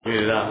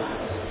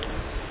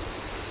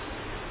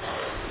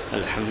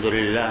الحمد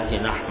لله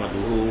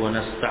نحمده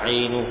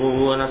ونستعينه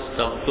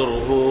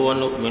ونستغفره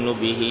ونؤمن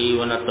به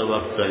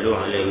ونتوكل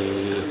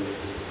عليه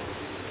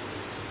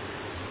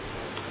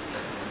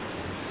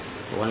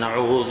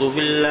ونعوذ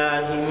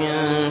بالله من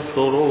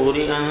شرور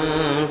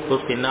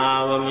أنفسنا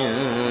ومن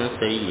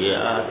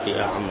سيئات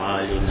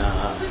أعمالنا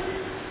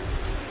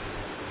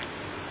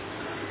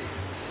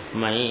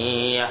من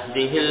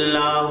يهده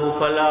الله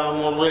فلا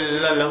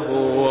مضل له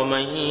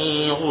ومن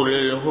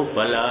يضلله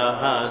فلا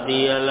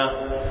هادي له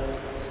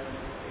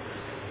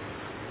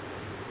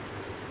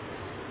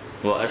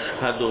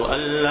وأشهد أن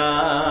لا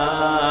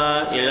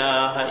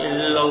إله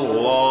إلا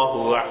الله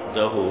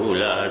وحده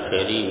لا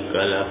شريك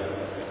له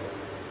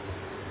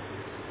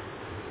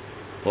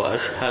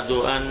وأشهد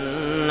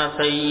أن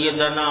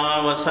سيدنا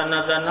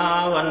وسندنا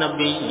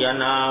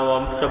ونبينا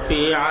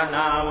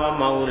وشفيعنا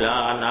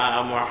ومولانا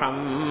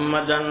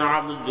محمدا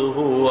عبده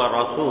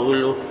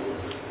ورسوله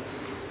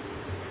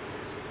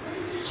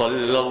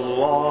صلى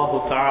الله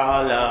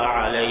تعالى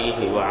عليه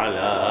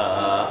وعلى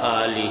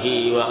آله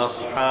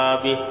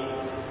وأصحابه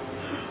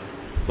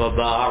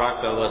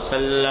وبارك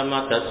وسلم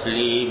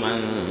تسليما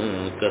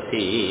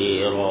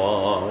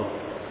كثيرا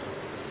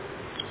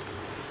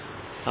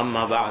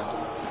أما بعد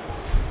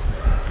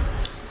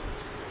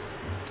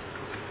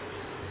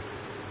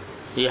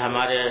یہ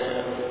ہمارے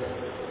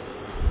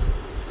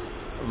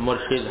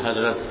مرشد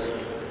حضرت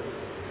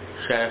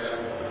شیخ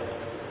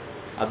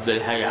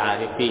عبدالحی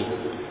عارفی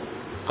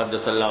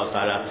قدس اللہ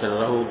تعالیٰ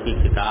سرہ کی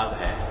کتاب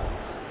ہے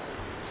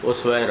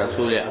اسوہ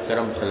رسول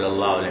اکرم صلی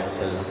اللہ علیہ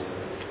وسلم.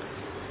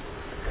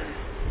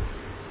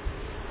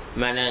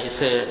 میں نے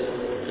اسے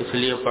اس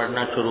لیے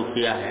پڑھنا شروع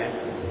کیا ہے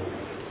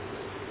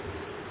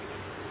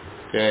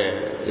کہ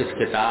اس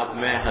کتاب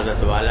میں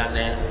حضرت والا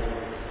نے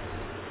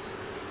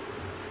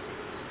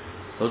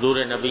حضور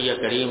نبی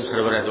کریم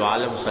سرور دو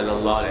عالم صلی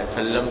اللہ علیہ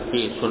وسلم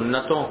کی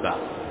سنتوں کا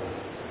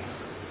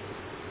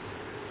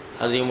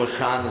عظیم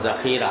الشان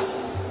ذخیرہ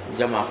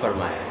جمع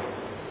فرمایا ہے،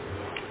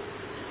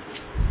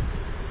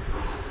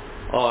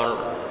 اور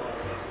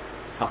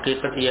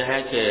حقیقت یہ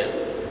ہے کہ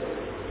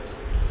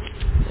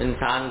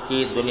انسان کی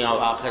دنیا و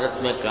آخرت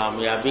میں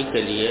کامیابی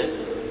کے لیے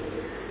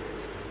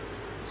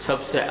سب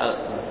سے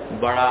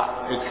بڑا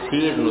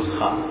اکسیر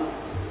نسخہ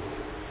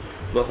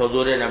وہ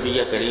حضور نبی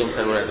کریم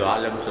صلی اللہ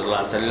علیہ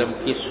وسلم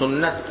کی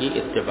سنت کی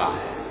اتباع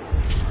ہے.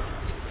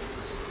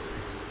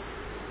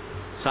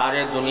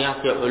 سارے دنیا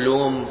کے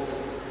علوم،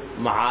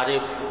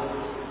 معارف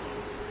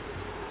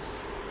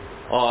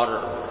اور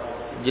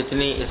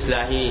جتنی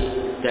اصلاحی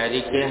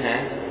تحریکیں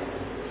ہیں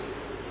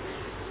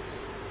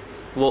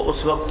وہ اس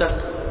وقت تک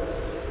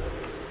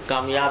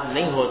کامیاب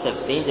نہیں ہو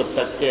سکتی جب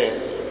تک کہ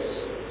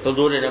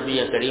حضور نبی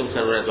کریم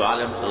صلی اللہ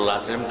علیہ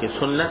وسلم کی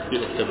سنت کی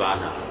اتباع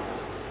نہ ہو.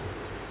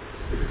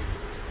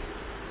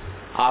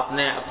 آپ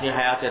نے اپنی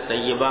حیات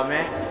طیبہ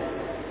میں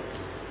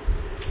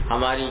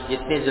ہماری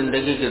جتنی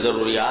زندگی کی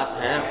ضروریات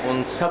ہیں ان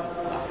سب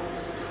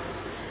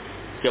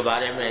کے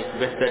بارے میں ایک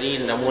بہترین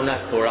نمونہ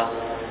چھوڑا.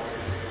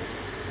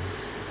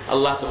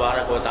 اللہ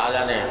تبارک و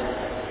تعالی نے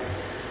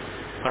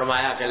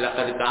فرمایا کہ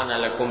لقد کان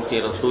لکم فی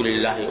رسول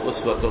اللہ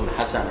اسوۃ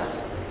حسنہ،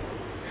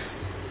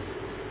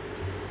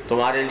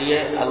 تمہارے لیے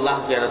اللہ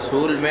کے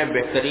رسول میں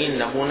بہترین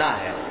نمونہ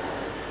ہے.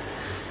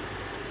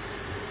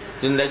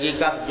 زندگی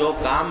کا جو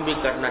کام بھی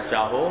کرنا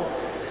چاہو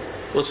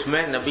اس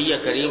میں نبی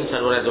کریم صلی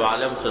اللہ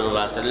علیہ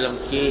وسلم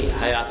کی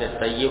حیات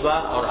طیبہ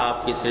اور آپ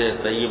کی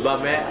سیرت طیبہ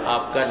میں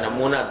آپ کا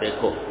نمونہ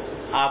دیکھو.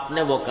 آپ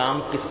نے وہ کام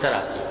کس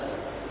طرح کیا،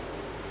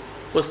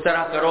 اس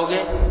طرح کرو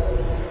گے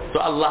تو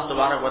اللہ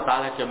تبارک و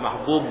تعالیٰ کے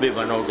محبوب بھی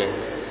بنو گے.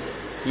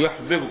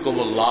 یحببکم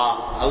اللہ،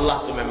 اللہ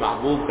تمہیں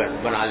محبوب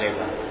بنا لے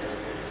گا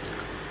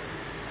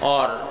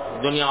اور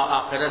دنیا و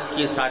آخرت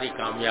کی ساری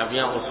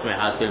کامیابیاں اس میں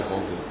حاصل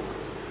ہوں گی.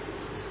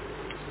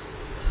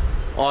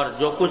 اور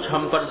جو کچھ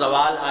ہم پر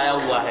زوال آیا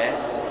ہوا ہے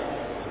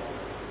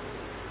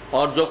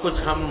اور جو کچھ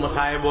ہم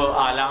مصائب و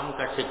آلام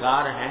کا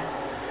شکار ہیں،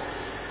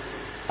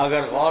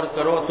 اگر غور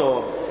کرو تو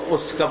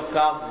اس سب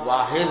کا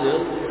واحد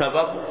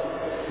سبب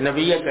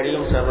نبی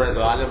کریم صلی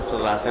اللہ علیہ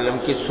وسلم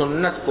کی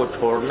سنت کو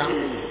چھوڑنا،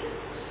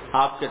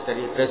 آپ کے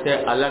طریقے سے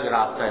الگ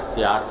راستہ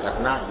اختیار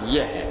کرنا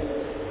یہ ہے.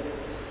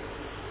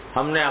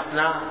 ہم نے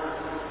اپنا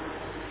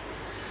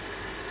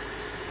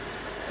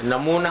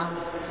نمونہ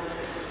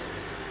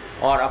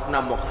اور اپنا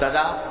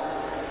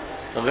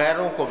مقتدی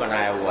غیروں کو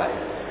بنایا ہوا ہے.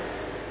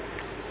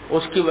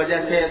 اس کی وجہ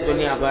سے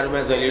دنیا بھر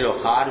میں ذلیل و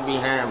خوار بھی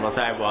ہیں،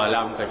 مصائب و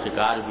آلام کا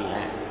شکار بھی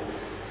ہیں.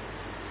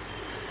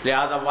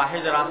 لہذا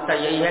واحد راستہ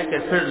یہی ہے کہ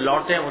پھر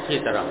لوٹیں اسی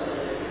طرف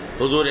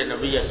حضور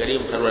نبی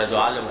کریم صلی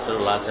اللہ علیہ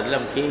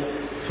وسلم کی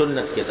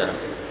سنت کی طرف.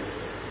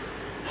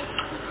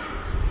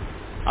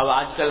 اب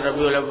آج کل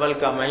ربیع الاول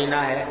کا مہینہ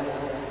ہے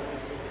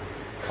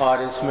اور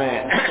اس میں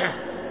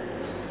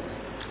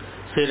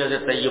سیرت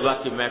طیبہ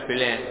کی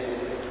محفلیں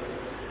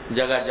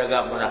جگہ جگہ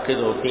منعقد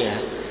ہوتی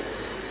ہیں.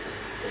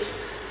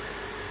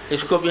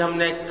 اس کو بھی ہم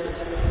نے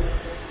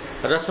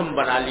ایک رسم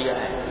بنا لیا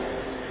ہے.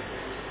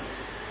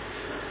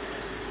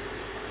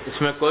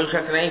 اس میں کوئی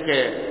شک نہیں کہ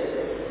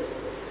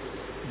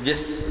جس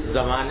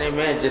زمانے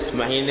میں، جس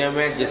مہینے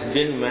میں، جس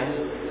دن میں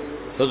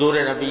حضور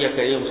نبی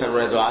کریم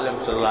سرور عالم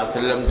صلی اللہ علیہ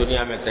وسلم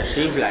دنیا میں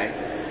تشریف لائے،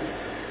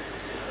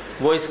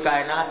 وہ اس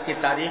کائنات کی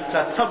تاریخ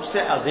کا سب سے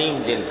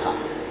عظیم دن تھا،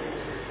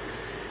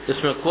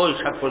 اس میں کوئی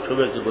شک و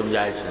شبہ کی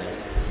گنجائش نہیں۔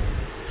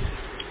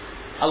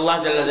 اللہ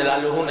جل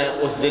جلالہ نے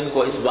اس دن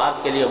کو اس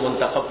بات کے لیے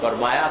منتخب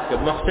فرمایا کہ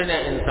محسن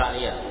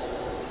انسانیت،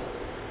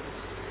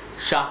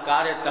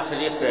 شاہکار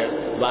تخلیق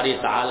باری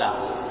تعالی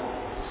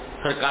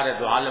سرکار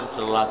دو عالم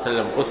صلی اللہ علیہ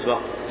وسلم اس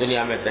وقت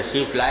دنیا میں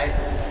تشریف لائے،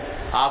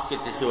 آپ کی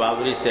تشریف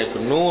آوری سے ایک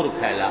نور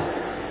پھیلا،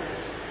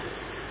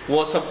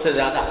 وہ سب سے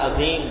زیادہ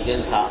عظیم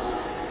دن تھا۔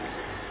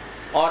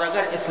 اور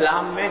اگر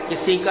اسلام میں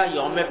کسی کا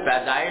یوم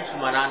پیدائش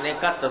منانے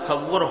کا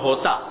تصور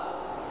ہوتا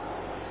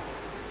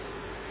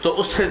تو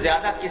اس سے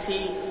زیادہ کسی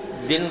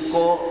دن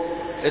کو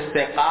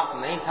استحقاق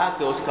نہیں تھا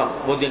کہ اس کا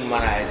وہ دن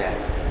منایا جائے،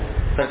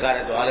 سرکار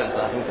دو عالم صلی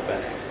اللہ علیہ وسلم کے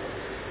پیدائش۔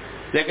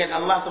 لیکن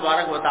اللہ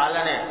تبارک و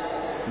تعالی نے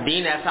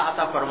دین ایسا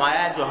عطا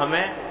فرمایا ہے جو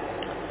ہمیں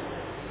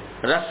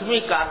رسمی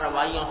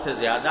کارروائیوں سے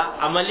زیادہ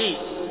عملی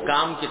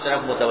کام کی طرف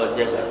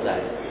متوجہ کرتا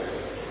ہے۔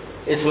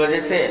 اس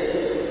وجہ سے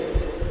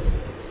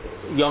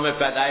یوم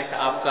پیدائش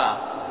آپ کا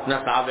نہ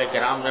صحابہ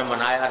کرام نے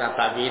منایا، نہ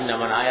تابعین نے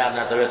منایا،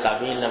 نہ تبع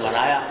تابعین نے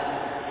منایا،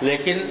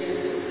 لیکن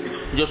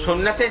جو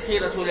سنتیں تھی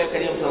رسول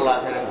کریم صلی اللہ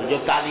علیہ وسلم کی، جو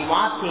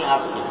تعلیمات تھیں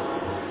آپ کی،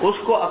 اس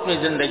کو اپنی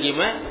زندگی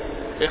میں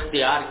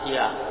اختیار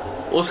کیا،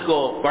 اس کو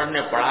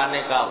پڑھنے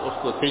پڑھانے کا، اس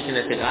کو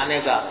سیکھنے سکھانے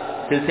کا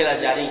سلسلہ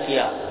جاری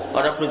کیا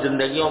اور اپنی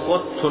زندگیوں کو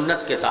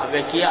سنت کے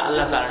تابع کیا۔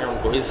 اللہ تعالیٰ نے ان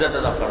کو عزت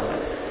عطا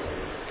فرمائی۔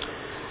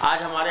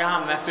 آج ہمارے ہاں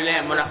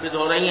محفلیں منعقد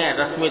ہو رہی ہیں،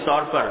 رسمی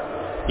طور پر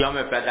یوم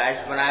پیدائش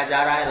منایا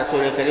جا رہا ہے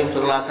رسول کریم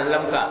صلی اللہ علیہ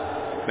وسلم کا،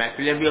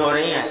 محفلیں بھی ہو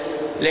رہی ہیں،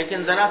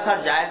 لیکن ذرا سا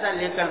جائزہ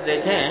لے کر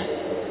دیکھیں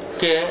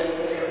کہ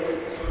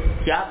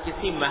کیا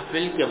کسی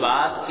محفل کے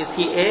بعد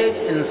کسی ایک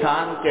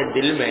انسان کے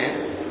دل میں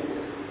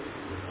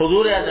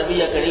حضور نبی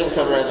کریم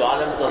صلی اللہ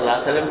علیہ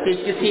وسلم کی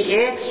کسی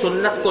ایک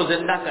سنت کو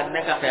زندہ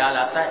کرنے کا خیال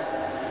آتا ہے؟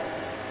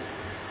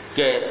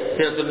 کہ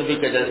سیرت النبی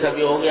کا جلسہ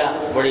بھی ہو گیا،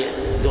 بڑی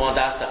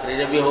دعادار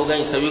تقریریں بھی ہو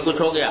گئیں، سبھی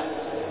کچھ ہو گیا،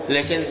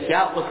 لیکن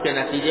کیا اس کے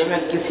نتیجے میں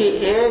کسی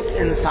ایک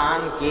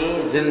انسان کی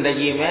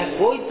زندگی میں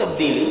کوئی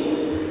تبدیلی،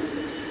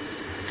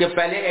 کہ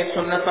پہلے ایک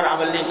سنت پر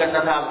عمل نہیں کرتا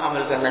تھا اب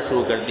عمل کرنا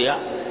شروع کر دیا،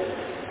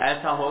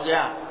 ایسا ہو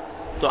گیا؟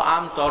 تو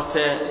عام طور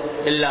سے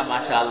الا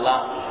ماشاء اللہ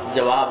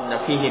جواب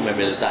نفی ہی میں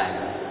ملتا ہے۔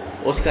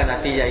 اس کا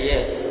نتیجہ یہ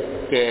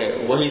کہ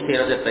وہی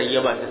سیرت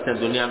طیبہ جس نے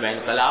دنیا میں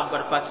انقلاب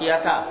برپا کیا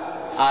تھا،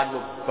 آج وہ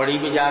پڑھی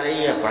بھی جا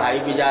رہی ہے، پڑھائی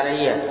بھی جا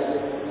رہی ہے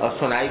اور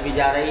سنائی بھی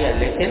جا رہی ہے،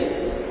 لیکن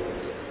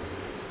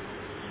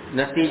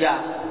نتیجہ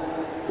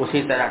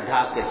اسی طرح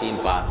ڈھاک کے تین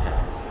پاس ہے۔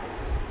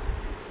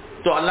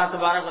 تو اللہ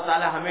تبارک و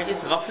تعالی ہمیں اس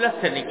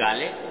غفلت سے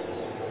نکالے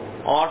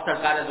اور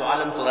سرکار دو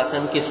عالم صلی اللہ علیہ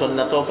وسلم کی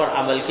سنتوں پر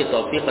عمل کی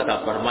توفیق عطا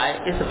فرمائے۔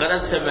 اس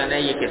غرض سے میں نے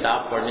یہ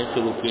کتاب پڑھنی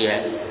شروع کی ہے،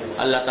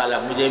 اللہ تعالیٰ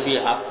مجھے بھی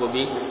آپ کو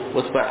بھی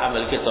اس پر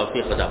عمل کی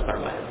توفیق عطا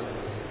فرمائے۔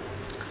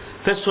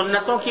 پھر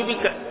سنتوں کی بھی،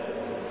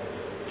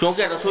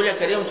 کیونکہ رسول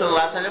کریم صلی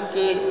اللہ علیہ وسلم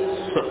کی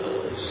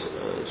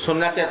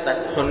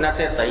سنت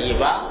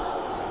طیبہ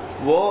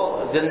وہ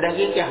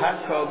زندگی کے ہر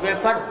شعبے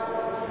پر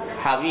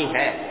حاوی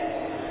ہے،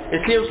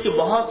 اس لیے اس کی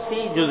بہت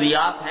سی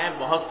جزیات ہیں،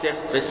 بہت سے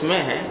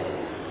قسمیں ہیں۔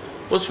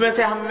 اس میں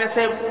سے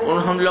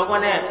ہم لوگوں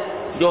نے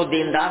جو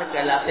دیندار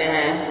کہلاتے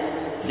ہیں،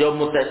 جو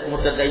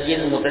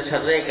متدین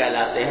متشرع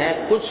کہلاتے ہیں،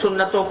 کچھ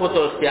سنتوں کو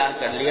تو اختیار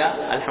کر لیا،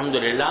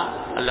 الحمدللہ،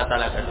 اللہ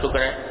تعالیٰ کا شکر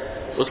ہے،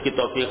 اس کی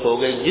توفیق ہو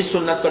گئی۔ جس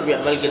سنت پر بھی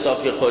عمل کی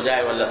توفیق ہو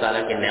جائے وہ اللہ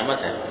تعالیٰ کی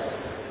نعمت ہے۔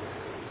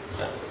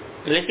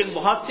 لیکن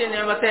بہت سی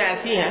نعمتیں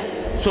ایسی ہیں،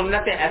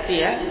 سنتیں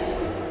ایسی ہیں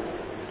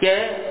کہ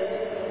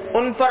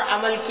ان پر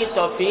عمل کی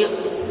توفیق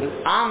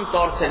عام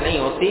طور سے نہیں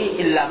ہوتی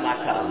الا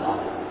ماشاء اللہ،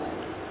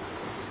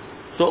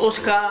 تو اس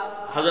کا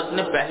حضرت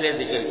نے پہلے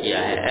ذکر کیا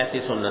ہے ایسی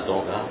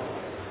سنتوں کا۔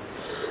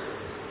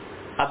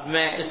 اب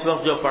میں اس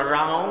وقت جو پڑھ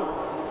رہا ہوں،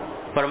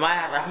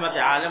 فرمایا رحمت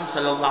عالم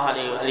صلی اللہ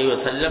علیہ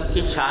وسلم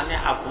کی شان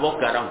عفو و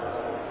کرم،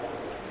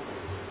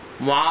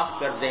 معاف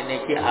کر دینے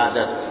کی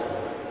عادت،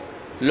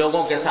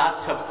 لوگوں کے ساتھ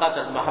شفقت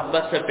اور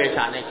محبت سے پیش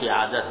آنے کی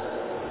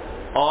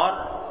عادت، اور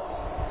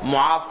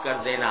معاف کر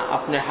دینا،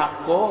 اپنے حق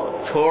کو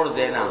چھوڑ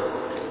دینا،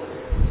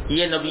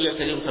 یہ نبی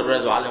کریم صلی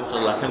اللہ علیہ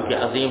وسلم کی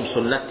عظیم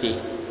سنت تھی۔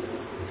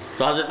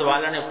 تو حضرت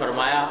والا نے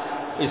فرمایا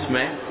اس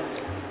میں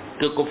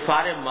کہ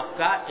کفار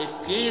مکہ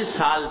 21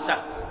 سال تک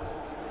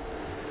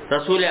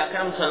رسول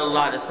اکرم صلی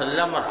اللہ علیہ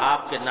وسلم اور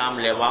آپ کے نام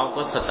لیواؤں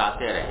کو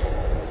ستاتے رہے۔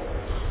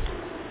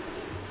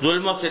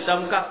 ظلم و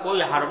ستم کا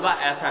کوئی حربہ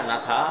ایسا نہ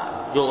تھا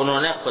جو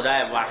انہوں نے خدا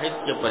واحد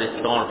کے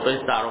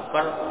فرشتوں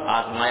پر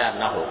آزمایا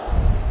نہ ہو،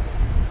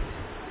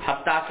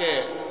 حتیٰ کہ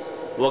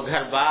وہ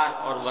گھر بار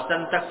اور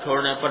وطن تک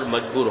چھوڑنے پر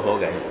مجبور ہو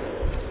گئے۔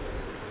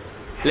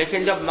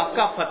 لیکن جب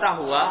مکہ فتح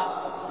ہوا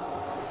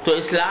تو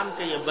اسلام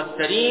کے یہ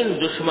بدترین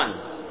دشمن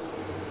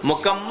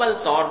مکمل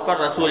طور پر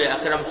رسول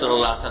اکرم صلی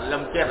اللہ علیہ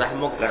وسلم کے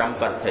رحم و کرم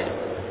پر تھے،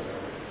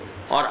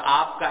 اور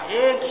آپ کا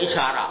ایک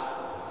اشارہ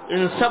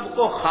ان سب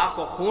کو خاک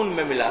و خون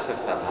میں ملا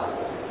سکتا تھا۔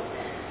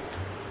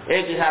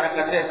 ایک اشارہ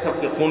کرتے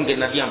سب کے خون کی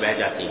ندیاں بہہ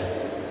جاتی ہیں۔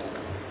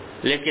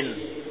 لیکن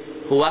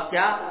ہوا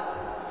کیا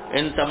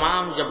ان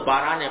تمام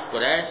جباران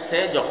قریش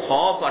سے جو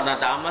خوف اور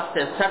ندامت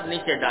سے سر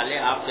نیچے ڈالے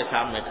آپ کے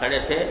سامنے کھڑے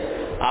تھے،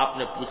 آپ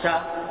نے پوچھا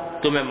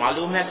تمہیں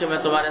معلوم ہے کہ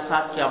میں تمہارے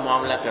ساتھ کیا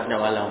معاملہ کرنے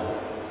والا ہوں؟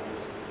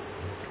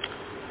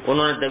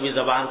 انہوں نے دبی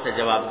زبان سے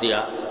جواب دیا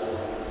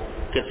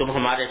کہ تم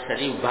ہمارے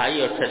شریف بھائی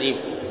اور شریف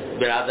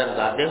برادر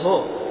زادے ہو،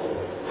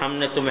 ہم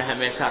نے تمہیں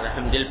ہمیشہ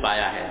رحم دل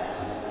پایا ہے۔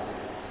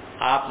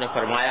 آپ نے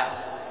فرمایا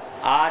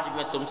آج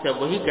میں تم سے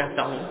وہی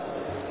کہتا ہوں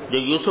جو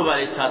یوسف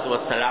علیہ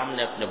السلام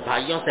نے اپنے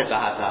بھائیوں سے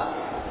کہا تھا۔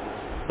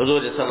 حضور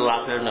صلی اللہ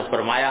علیہ وسلم نے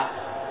فرمایا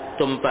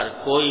تم پر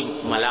کوئی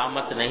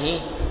ملامت نہیں،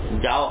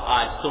 جاؤ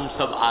آج تم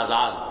سب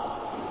آزاد۔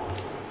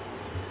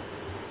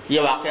 یہ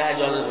واقعہ ہے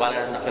جو حضرت والا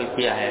نے نقل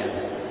کیا ہے،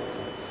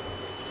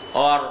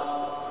 اور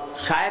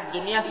شاید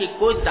دنیا کی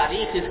کوئی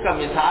تاریخ اس کا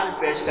مثال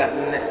پیش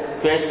کرنے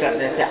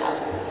سے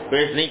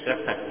پیش نہیں کر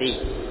سکتی۔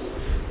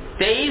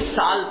 23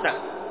 سال تک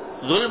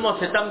ظلم و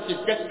ستم کی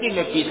چکی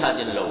میں پیسا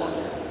جن لوگوں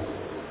نے،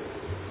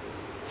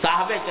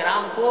 صحابہ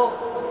کرام کو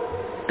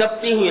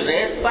تپتی ہوئی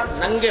ریت پر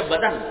ننگے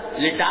بدن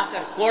لٹا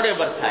کر کوڑے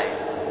برسائے،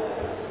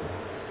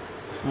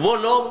 وہ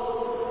لوگ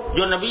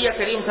جو نبی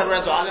کریم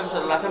سرورت عالم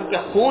صلی اللہ علیہ وسلم کے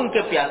خون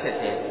کے پیاسے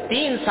تھے،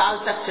 3 سال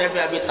تک شیب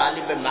ابی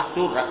طالب میں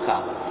محصور رکھا۔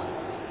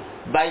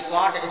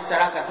 بائیکاٹ اس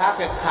طرح کا تھا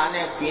کہ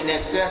کھانے پینے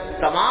کے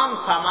تمام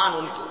سامان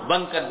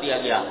بند کر دیا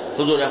گیا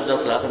حضور افضل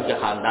صلی اللہ علیہ وسلم کے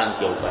خاندان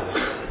کے اوپر۔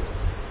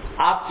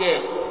 آپ کے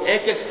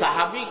ایک ایک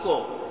صحابی کو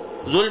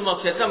ظلم و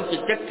ستم کی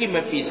چکی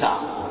میں پیسا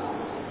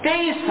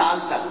 23 سال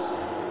تک،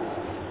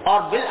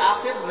 اور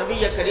بالآخر نبی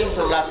کریم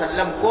صلی اللہ علیہ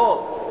وسلم کو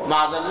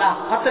معاذ اللہ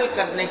قتل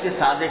کرنے کی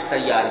سازش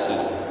تیار کی۔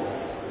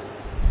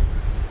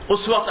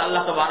 اس وقت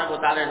اللہ تبارک و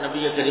تعالی نے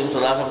نبی کریم صلی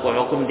اللہ علیہ وسلم کو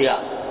حکم دیا،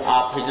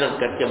 آپ ہجرت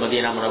کر کے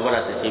مدینہ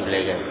منورہ تشریف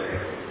لے گئے۔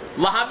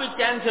 وہاں بھی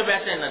چین سے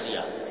بیٹھنے نہ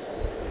دیا،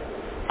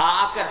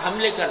 آ کر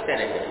حملے کرتے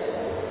رہے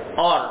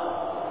اور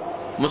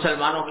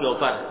مسلمانوں کے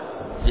اوپر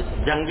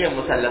جنگیں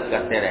مسلط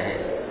کرتے رہے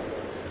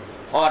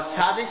اور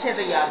سازشیں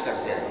تیار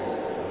کرتے رہے۔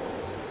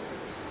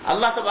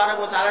 اللہ تبارک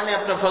و تعالیٰ نے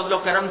اپنے فضل و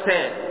کرم سے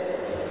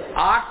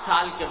 8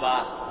 سال کے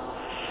بعد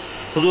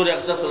حضور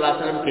اقدس صلی اللہ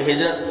علیہ وسلم کی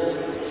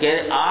ہجرت کے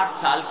 8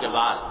 سال کے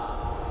بعد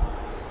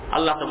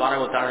اللہ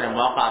تبارک و تعالیٰ نے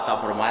موقع عطا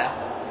فرمایا،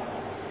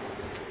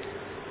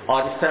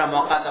 اور اس طرح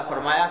موقع عطا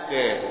فرمایا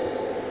کہ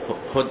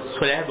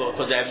صلح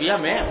حدیبیہ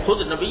میں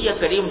خود نبی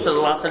کریم صلی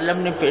اللہ علیہ وسلم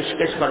نے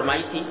پیشکش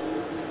فرمائی تھی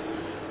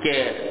کہ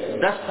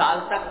 10 سال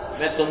تک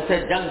میں تم سے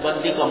جنگ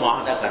بندی کا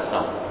معاہدہ کرتا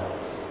ہوں۔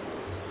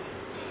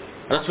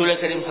 رسول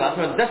کریم صلی اللہ علیہ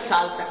وسلم نے 10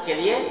 سال تک کے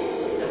لیے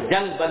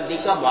جنگ بندی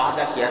کا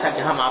معاہدہ کیا تھا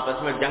کہ ہم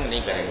آپس میں جنگ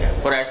نہیں کریں گے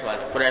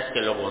قریش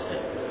کے لوگوں سے،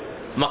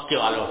 مکے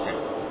والوں سے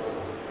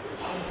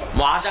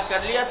معاہدہ کر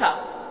لیا تھا،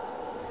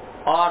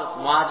 اور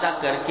معاہدہ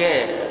کر کے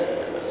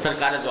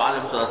سرکار دو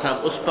عالم صلی اللہ علیہ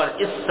وسلم اس پر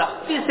اس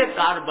سختی سے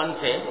کاربند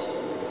تھے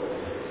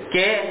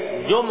کہ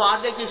جو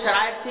معاہدے کی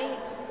شرائط تھی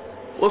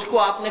اس کو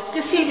آپ نے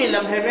کسی بھی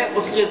لمحے میں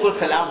اس کی کوئی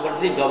خلاف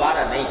ورزی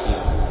گوارا نہیں کی۔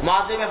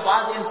 معاہدے میں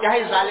بعض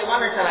انتہائی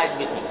ظالمانہ شرائط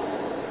بھی تھی۔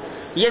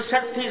 یہ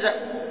شرط تھی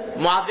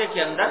معاہدے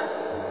کے اندر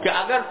کہ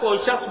اگر کوئی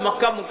شخص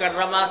مکہ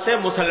مکرمہ سے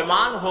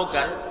مسلمان ہو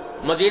کر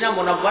مدینہ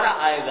منورہ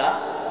آئے گا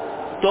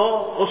تو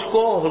اس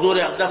کو حضور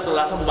اقدس صلی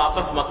اللہ علیہ وسلم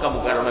واپس مکہ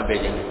مکرمہ میں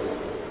بھیجیں گے،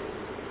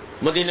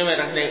 مدینہ میں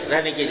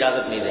رہنے کی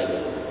اجازت نہیں دیں گے۔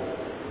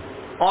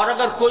 اور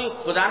اگر کوئی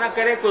خدا نہ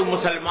کرے کوئی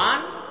مسلمان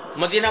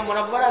مدینہ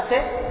منورہ سے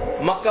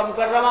مکہ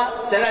مکرمہ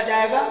چلا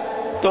جائے گا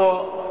تو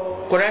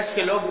قریش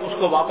کے لوگ اس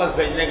کو واپس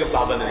بھیجنے کے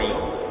پابند نہیں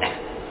ہوں گے۔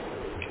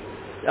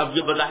 اب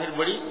یہ بظاہر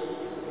بڑی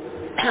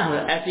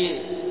ایسی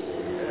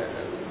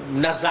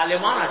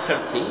ظالمانہ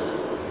شرط تھی،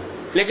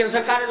 لیکن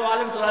سرکار دو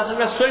عالم صلی اللہ علیہ وسلم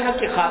نے صلح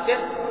کی خاطر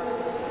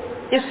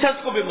اس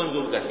شرط کو بھی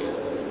منظور کر لیا،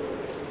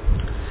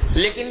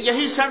 لیکن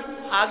یہی شرط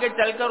آگے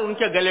چل کر ان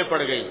کے گلے پڑ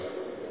گئی،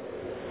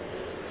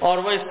 اور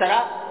وہ اس طرح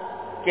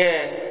کہ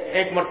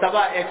ایک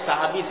مرتبہ ایک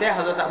صحابی سے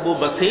حضرت ابو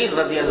بصیر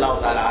رضی اللہ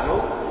تعالیٰ عنہ،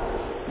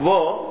 وہ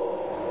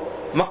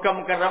مکہ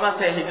مکرمہ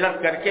سے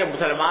ہجرت کر کے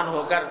مسلمان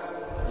ہو کر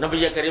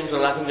نبی کریم صلی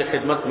اللہ علیہ وسلم کی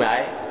خدمت میں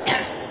آئے۔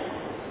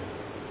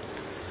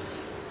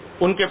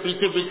 ان کے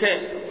پیچھے پیچھے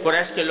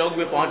قریش کے لوگ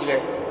بھی پہنچ گئے،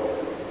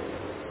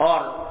 اور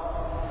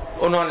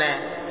انہوں نے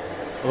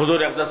حضور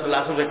اقدس صلی اللہ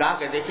علیہ وسلم سے کہا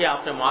کہ دیکھیے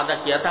آپ نے معاہدہ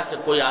کیا تھا کہ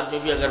کوئی آدمی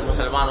بھی اگر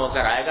مسلمان ہو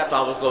کر آئے گا تو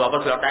آپ اس کو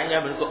واپس لوٹائیں گے،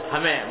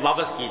 ہمیں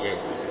واپس کیجیے۔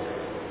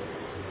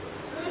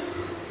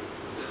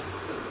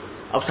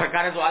 اب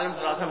سرکار دو عالم صلی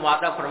اللہ علیہ وسلم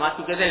معاہدہ فرما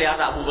چکے تھے،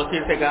 لہٰذا ابو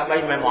بصیر سے کہا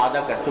بھائی میں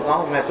معاہدہ کر چکا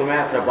ہوں، میں تمہیں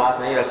اپنے پاس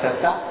نہیں رکھ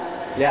سکتا،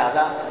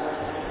 لہذا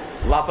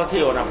واپس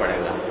ہی ہونا پڑے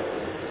گا۔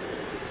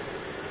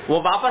 وہ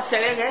واپس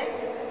چلے گئے،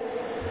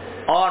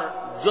 اور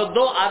جو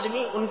 2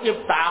 آدمی ان کے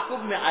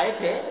تعاقب میں آئے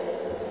تھے،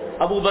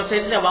 ابو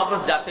بصیر نے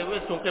واپس جاتے ہوئے،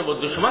 چونکہ وہ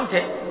دشمن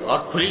تھے اور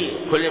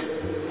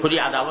کھلی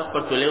عداوت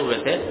پر تلے ہوئے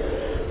تھے،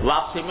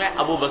 واپسی میں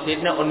ابو بصیر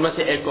نے ان میں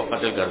سے ایک کو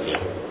قتل کر دیا،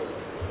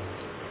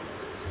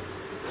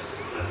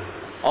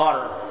 اور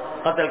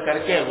قتل کر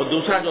کے وہ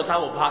دوسرا جو تھا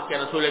وہ بھاگ کے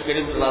رسول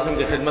کریم صلی اللہ علیہ وسلم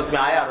کی خدمت میں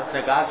آیا، اور اس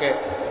نے کہا کہ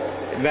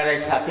میرے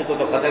ساتھی کو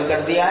تو قتل کر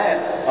دیا ہے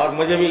اور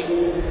مجھے بھی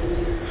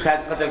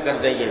شاید قتل کر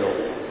دیں یہ لوگ۔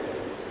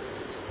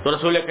 تو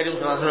رسول کریم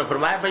صلی اللہ علیہ وسلم نے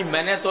فرمایا بھائی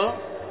میں نے تو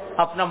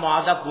اپنا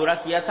معاہدہ پورا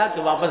کیا تھا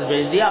کہ واپس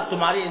بھیج دیا، اب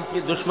تمہاری ان کی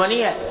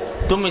دشمنی ہے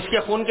تم اس کے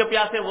خون کے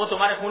پیاسے، وہ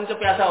تمہارے خون کے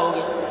پیاسا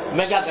ہوگی،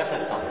 میں کیا کر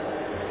سکتا ہوں؟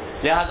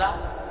 لہذا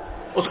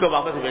اس کو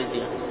واپس بھیج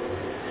دیا۔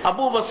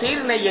 ابو بصیر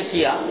نے یہ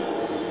کیا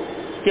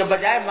کہ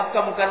بجائے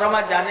مکہ مکرمہ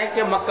جانے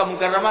کے مکہ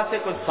مکرمہ سے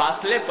کچھ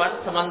فاصلے پر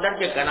سمندر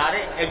کے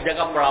کنارے ایک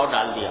جگہ پڑاؤ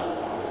ڈال دیا،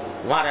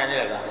 وہاں رہنے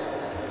لگا،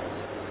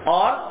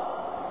 اور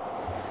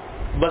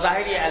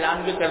بظاہر یہ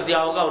اعلان بھی کر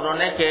دیا ہوگا انہوں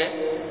نے کہ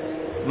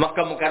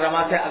مکہ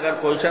مکرمہ سے اگر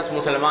کوئی شخص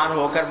مسلمان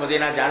ہو کر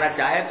مدینہ جانا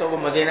چاہے تو وہ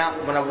مدینہ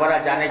منورہ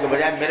جانے کے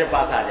بجائے میرے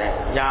پاس آ جائے،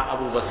 یہاں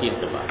ابو بصیر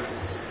کے پاس۔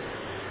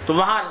 تو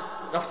وہاں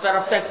رفتہ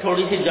رفتہ ایک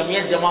تھوڑی سی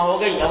جمعیت جمع ہو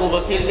گئی ابو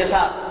بصیر کے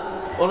ساتھ،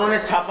 انہوں نے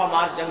چھاپا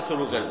مار جنگ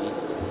شروع کر دی،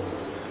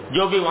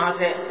 جو بھی وہاں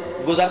سے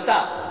گزرتا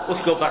اس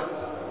کے اوپر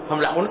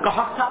حملہ، ان کا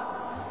حق تھا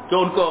کہ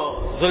ان کو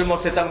ظلم و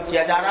ستم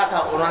کیا جا رہا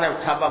تھا، انہوں نے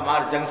چھاپا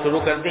مار جنگ شروع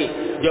کر دی،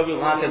 جو بھی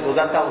وہاں سے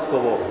گزرتا اس کو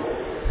وہ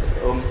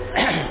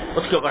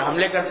اس کے اوپر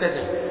حملے کرتے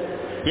تھے،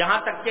 یہاں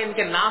تک کہ ان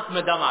کے ناک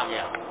میں دم آ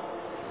گیا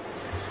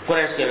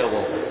قریش کے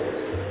لوگوں کو۔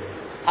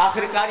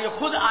 آخرکار یہ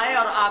خود آئے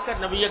اور آ کر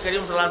نبی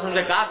کریم صلی اللہ علیہ وسلم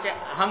سے کہا کہ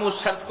ہم اس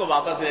شخص کو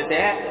واپس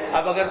لیتے ہیں،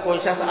 اب اگر کوئی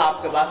شخص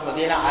آپ کے پاس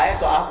مدینہ آئے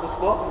تو آپ اس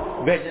کو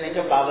بھیجنے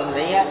کے پابند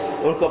نہیں ہے،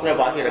 ان کو اپنے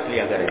پاس ہی رکھ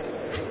لیا کریں۔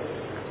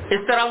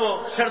 اس طرح وہ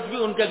شرط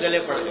بھی ان کے گلے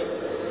پڑ گئی۔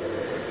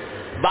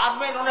 بعد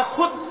میں انہوں نے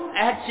خود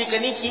عہد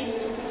شکنی کی،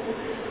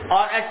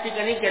 اور عہد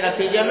شکنی کے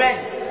نتیجے میں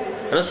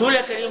رسول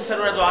کریم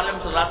سرور دو عالم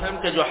صلی اللہ علیہ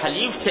وسلم کے جو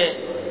حلیف تھے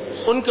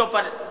ان کے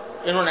اوپر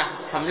انہوں نے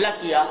حملہ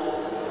کیا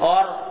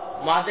اور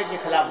معاہدے کی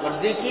خلاف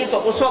ورزی کی۔ تو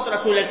اس وقت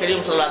رسول کریم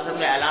صلی اللہ علیہ وسلم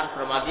نے اعلان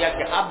فرما دیا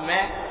کہ اب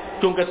میں،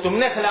 کیونکہ تم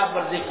نے خلاف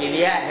ورزی کی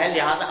لیا ہے،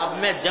 لہذا اب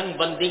میں جنگ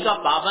بندی کا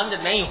پابند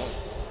نہیں ہوں۔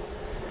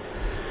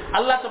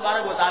 اللہ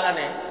تبارک و تعالیٰ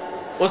نے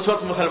اس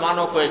وقت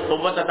مسلمانوں کو ایک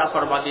قوت عطا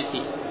فرما دی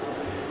تھی،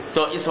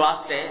 تو اس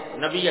واسطے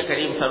نبی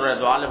کریم سرور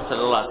دو عالم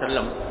صلی اللہ علیہ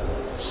وسلم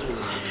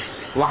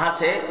وہاں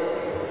سے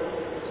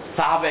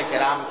صحابہ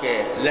کرام کے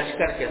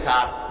لشکر کے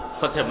ساتھ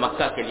فتح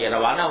مکہ کے لیے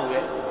روانہ ہوئے،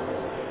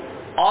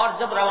 اور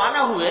جب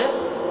روانہ ہوئے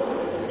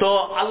تو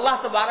اللہ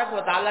تبارک و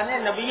تعالیٰ نے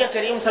نبی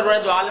کریم سرور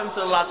دو عالم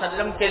صلی اللہ علیہ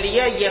وسلم کے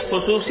لیے یہ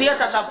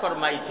خصوصیت عطا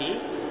فرمائی تھی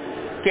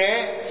کہ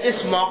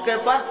اس موقع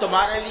پر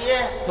تمہارے لیے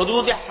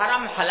حدود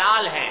حرم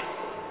حلال ہیں،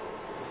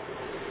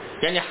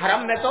 یعنی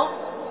حرم میں تو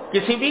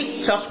کسی بھی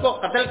شخص کو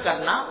قتل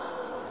کرنا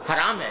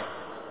حرام ہے،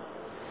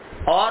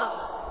 اور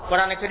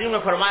قرآن کریم میں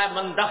فرمایا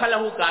من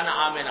دخلہ کان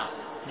آمنا،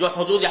 جو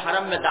حدود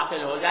حرم میں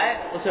داخل ہو جائے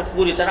اسے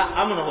پوری طرح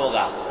امن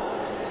ہوگا،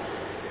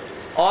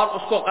 اور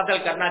اس کو قتل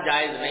کرنا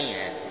جائز نہیں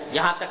ہے،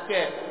 یہاں تک کہ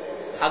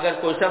اگر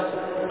کوئی شخص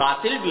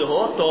قاتل بھی ہو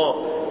تو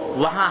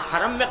وہاں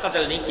حرم میں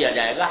قتل نہیں کیا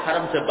جائے گا،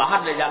 حرم سے باہر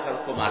لے جا کر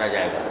اس کو مارا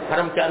جائے گا،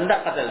 حرم کے اندر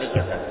قتل نہیں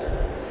کر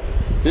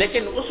سکتے۔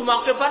 لیکن اس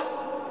موقع پر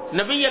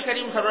نبی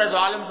کریم صلی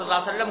اللہ علیہ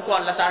وسلم کو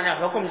اللہ تعالیٰ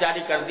نے حکم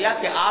جاری کر دیا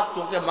کہ آپ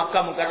چونکہ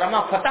مکہ مکرمہ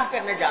فتح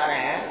کرنے جا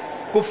رہے ہیں،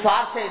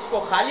 کفار سے اس کو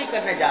خالی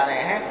کرنے جا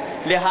رہے ہیں،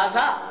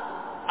 لہذا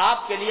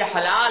آپ کے لیے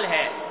حلال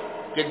ہے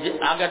کہ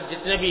اگر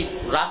جتنے بھی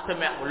راستے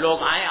میں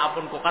لوگ آئیں آپ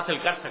ان کو قتل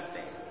کر سکتے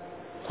ہیں،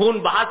 خون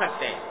بہا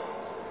سکتے ہیں۔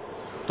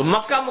 تو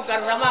مکہ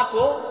مکرمہ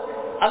کو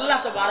اللہ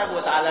تبارک و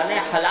تعالیٰ نے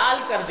حلال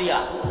کر دیا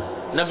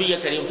نبی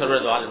کریم صلی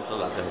اللہ علیہ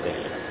وسلم کے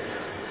لیے۔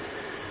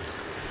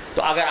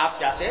 تو اگر آپ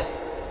چاہتے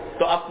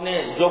تو اپنے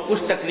جو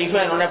کچھ تکلیفیں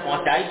انہوں نے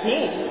پہنچائی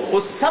تھیں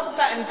اس سب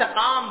کا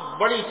انتقام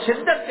بڑی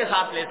شدت کے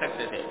ساتھ لے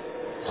سکتے تھے،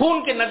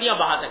 خون کی ندیاں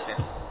بہا سکتے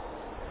تھے،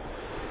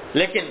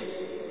 لیکن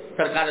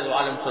سرکار دو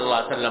عالم صلی اللہ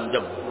علیہ وسلم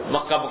جب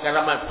مکہ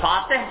مکرمہ میں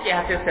فاتح کی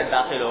حیثیت سے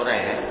داخل ہو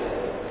رہے ہیں،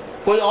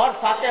 کوئی اور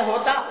فاتح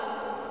ہوتا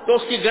تو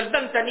اس کی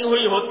گردن تنی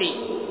ہوئی ہوتی،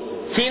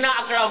 سینہ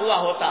اکڑا ہوا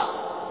ہوتا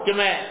کہ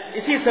میں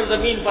اسی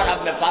سرزمین پر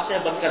اب میں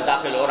فاتح بن کر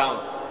داخل ہو رہا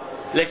ہوں،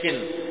 لیکن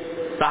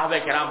صحابہ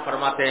کرام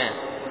فرماتے ہیں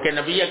کہ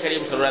نبی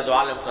کریم صلی اللہ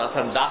علیہ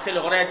وسلم داخل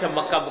ہو رہے تھے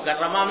مکہ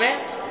مکرمہ میں،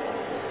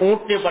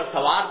 اونٹنی پر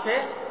سوار تھے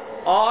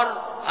اور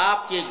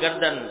آپ کی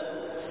گردن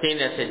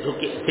سینے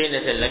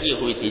سے لگی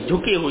ہوئی تھی،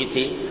 جھکی ہوئی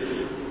تھی،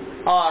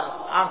 اور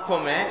آنکھوں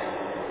میں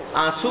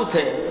آنسو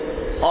تھے،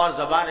 اور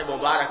زبان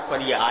مبارک پر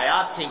یہ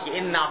آیات تھیں کہ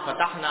انا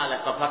فتحنا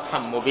لک فتحا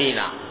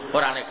مبینا،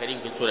 قرآن کریم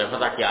کی سورہ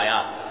فتح کی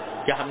آیات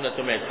کہ ہم نے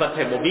تمہیں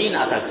فتح مبین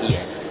عطا کی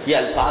ہے، یہ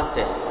الفاظ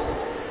تھے۔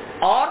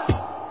 اور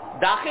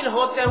داخل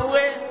ہوتے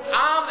ہوئے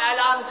عام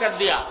اعلان کر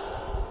دیا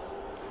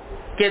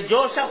کہ جو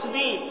شخص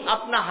بھی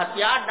اپنا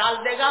ہتھیار ڈال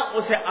دے گا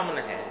اسے امن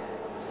ہے،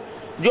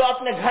 جو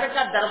اپنے گھر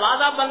کا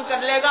دروازہ بند کر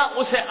لے گا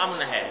اسے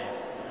امن ہے،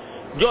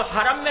 جو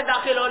حرم میں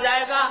داخل ہو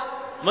جائے گا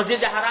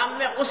مسجد حرام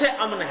میں اسے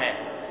امن ہے،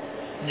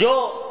 جو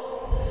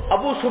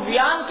ابو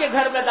سفیان کے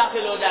گھر میں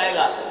داخل ہو جائے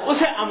گا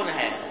اسے امن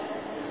ہے۔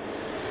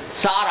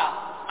 سارا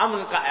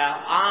امن کا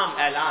عام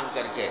اعلان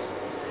کر کے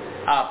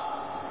آپ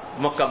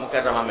مکہ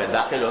مکرمہ میں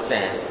داخل ہوتے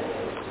ہیں،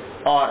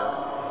 اور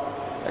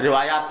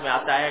روایات میں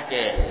آتا ہے کہ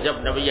جب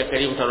نبی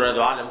کریم صلی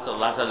اللہ علیہ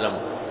وسلم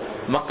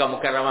مکہ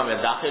مکرمہ میں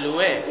داخل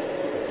ہوئے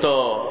تو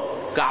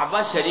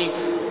کعبہ شریف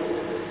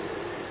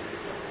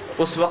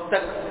اس وقت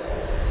تک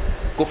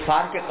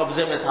کفار کے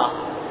قبضے میں تھا،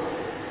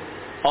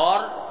 اور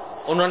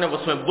انہوں نے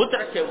اس میں بت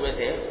رکھے ہوئے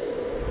تھے،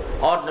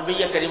 اور نبی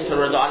کریم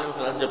صلی اللہ علیہ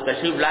وسلم جب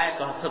تشریف لائے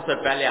تو سب سے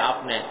پہلے آپ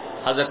نے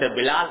حضرت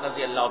بلال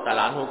رضی اللہ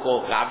تعالیٰ عنہ کو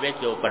کعبے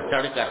کے اوپر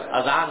چڑھ کر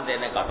اذان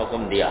دینے کا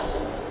حکم دیا،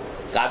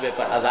 کعبے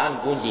پر اذان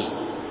گونجی،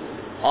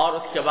 اور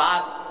اس کے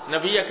بعد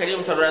نبی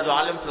کریم صلی اللہ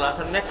علیہ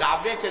وسلم نے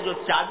کعبے کے جو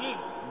چابی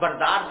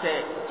بردار تھے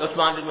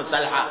عثمان بن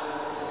طلحہ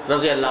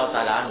رضی اللہ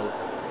تعالیٰ عنہ،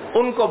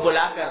 ان کو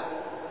بلا کر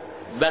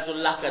بیت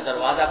اللہ کا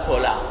دروازہ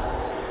کھولا،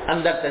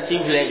 اندر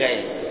تشریف لے گئے۔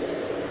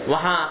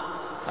 وہاں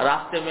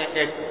راستے میں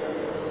ایک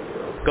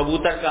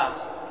کبوتر کا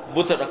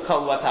بت رکھا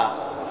ہوا تھا،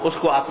 اس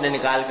کو آپ نے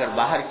نکال کر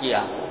باہر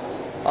کیا،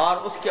 اور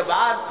اس کے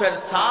بعد پھر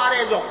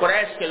سارے جو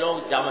قریش کے لوگ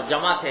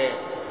جمع تھے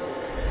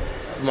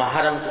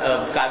محرم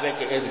کعبے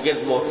کے ارد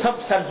گرد، وہ سب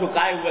سر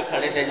جھکائے ہوئے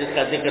کھڑے تھے، جس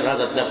کا ذکر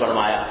حضرت نے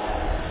فرمایا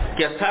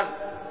کہ سر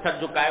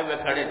جھکائے ہوئے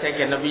کھڑے تھے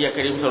کہ نبی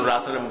کریم صلی اللہ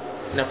علیہ وسلم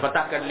نے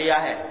فتح کر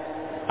لیا ہے،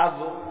 اب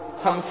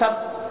ہم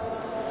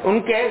سب ان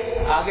کے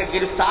آگے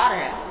گرفتار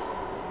ہیں۔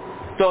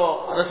 تو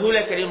رسول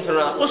کریم صلی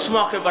اللہ علیہ وسلم، اس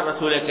موقع پر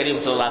رسول کریم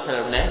صلی اللہ علیہ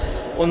وسلم نے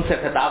ان سے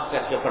خطاب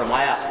کر کے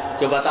فرمایا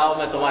کہ بتاؤ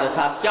میں تمہارے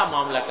ساتھ کیا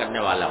معاملہ کرنے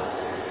والا ہوں۔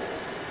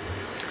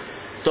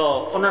 تو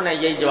انہوں نے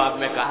یہی جواب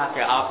میں کہا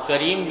کہ آپ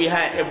کریم بھی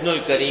ہیں، ابن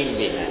الکریم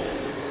بھی ہیں،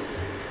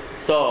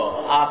 تو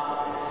آپ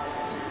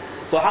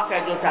کو حق ہے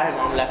جو چاہے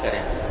معاملہ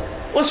کریں۔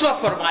 اس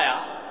وقت فرمایا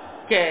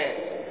کہ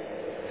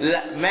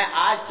میں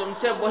آج تم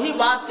سے وہی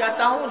بات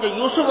کہتا ہوں جو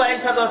یوسف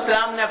علیہ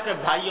السلام نے اپنے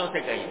بھائیوں سے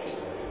کہی تھی۔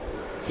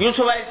 یوسف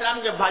علیہ السلام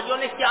کے بھائیوں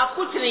نے کیا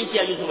کچھ نہیں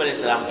کیا یوسف علیہ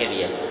السلام کے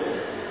لیے،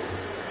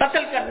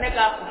 قتل کرنے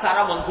کا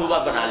سارا منصوبہ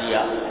بنا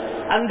لیا،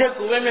 اندھے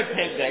کنویں میں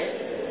پھینک گئے،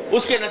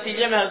 اس کے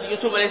نتیجے میں حضرت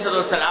یوسف علیہ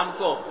السلام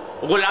کو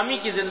غلامی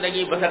کی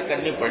زندگی بسر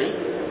کرنی پڑی،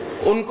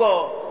 ان کو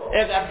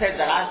ایک عرصے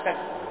دراز تک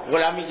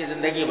غلامی کی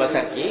زندگی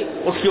بسر کی،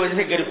 اس کی وجہ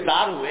سے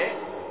گرفتار ہوئے،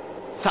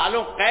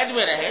 سالوں قید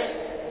میں رہے۔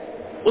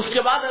 اس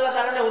کے بعد اللہ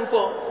تعالیٰ نے ان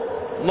کو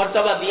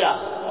مرتبہ دیا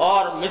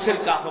اور مصر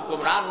کا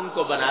حکمران ان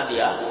کو بنا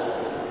دیا۔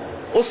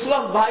 اس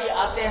وقت بھائی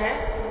آتے ہیں،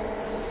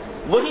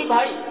 وہی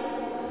بھائی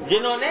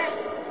جنہوں نے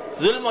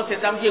ظلم و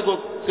ستم کی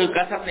کوئی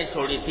کسر نہیں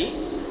چھوڑی تھی،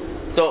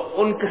 تو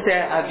ان سے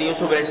حضرت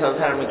یوسف علیہ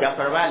السلام نے کیا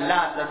فرمایا،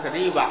 لا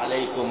تثریب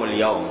علیکم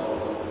اليوم،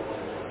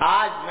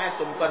 آج میں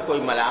تم پر کوئی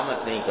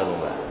ملامت نہیں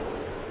کروں گا،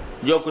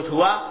 جو کچھ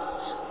ہوا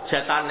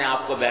شیطان نے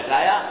آپ کو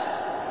بہکایا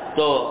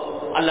تو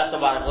اللہ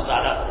تبارک و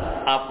تعالیٰ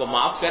آپ کو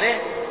معاف کرے،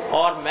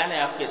 اور میں نے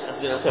آپ کے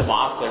طرف سے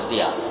معاف کر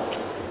دیا۔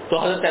 تو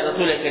حضرت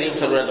رسول کریم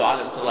صلی اللہ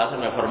علیہ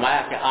وسلم نے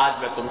فرمایا کہ آج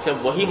میں تم سے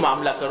وہی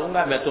معاملہ کروں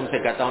گا، میں تم سے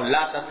کہتا ہوں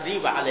لا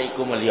تثریب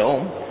علیکم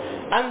اليوم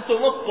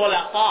انتم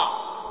الطلقاء،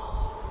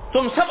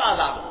 تم سب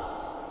آزاد ہو،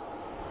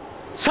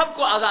 سب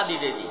کو آزادی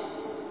دے دی،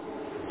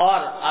 اور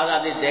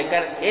آزادی دے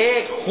کر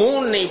ایک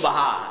خون نہیں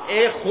بہا،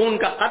 ایک خون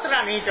کا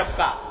قطرہ نہیں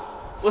ٹپکا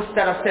اس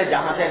طرف سے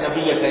جہاں سے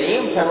نبی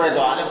کریم سرور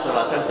دو عالم صلی اللہ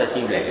علیہ وسلم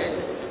تشریف لے گئے۔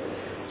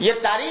 یہ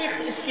تاریخ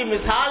اس کی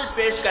مثال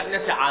پیش کرنے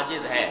سے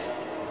عاجز ہے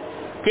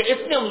کہ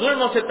اتنے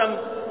ظلم و ستم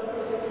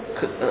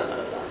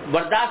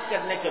برداشت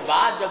کرنے کے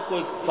بعد جب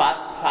کوئی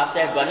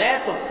فاتح بنے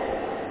تو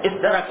اس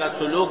طرح کا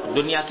سلوک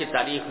دنیا کی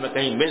تاریخ میں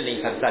کہیں مل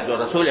نہیں سکتا جو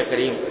رسول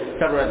کریم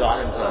سرور دو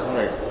عالم صلی اللہ علیہ وسلم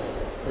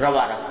نے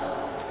روا رکھا۔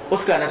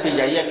 اس کا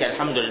نتیجہ یہ کہ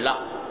الحمدللہ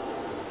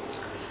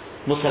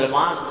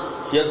مسلمان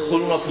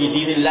یدخلون فی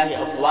دین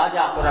اللہ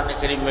افواجا، قرآن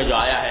کریم میں جو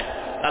آیا ہے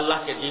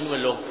اللہ کے دین میں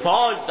لوگ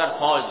فوج در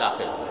فوج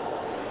داخل ہوئے۔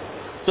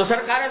 تو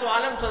سرکار دو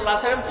عالم صلی اللہ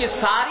علیہ وسلم کی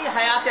ساری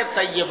حیات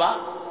طیبہ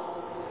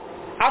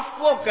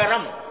عفو و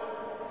کرم،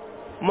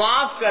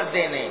 معاف کر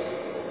دینے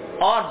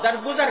اور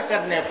درگزر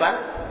کرنے پر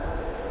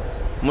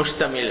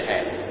مشتمل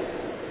ہے۔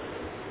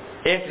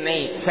 ایک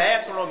نہیں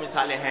سینکڑوں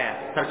مثالیں ہیں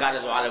سرکار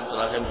دو عالم صلی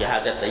اللہ علیہ وسلم کی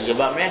حیات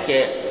طیبہ میں کہ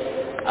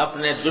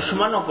اپنے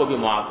دشمنوں کو بھی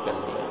معاف کر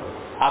دیا۔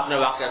 آپ نے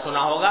واقعہ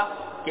سنا ہوگا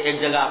کہ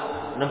ایک جگہ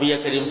نبی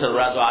کریم صلی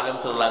اللہ علیہ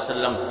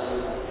وسلم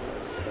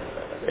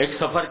ایک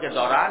سفر کے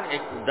دوران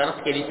ایک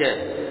درخت کے نیچے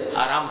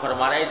آرام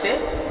فرما رہے تھے،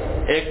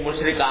 ایک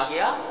مشرک آ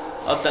گیا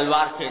اور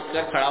تلوار کھینچ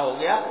کر کھڑا ہو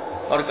گیا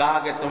اور کہا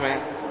کہ تمہیں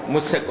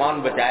مجھ سے کون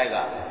بچائے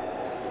گا؟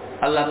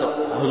 اللہ تو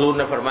حضور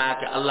نے فرمایا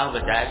کہ اللہ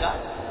بچائے گا،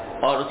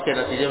 اور اس کے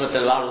نتیجے میں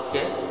تلوار اس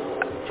کے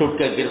چھوٹ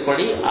کر گر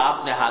پڑی،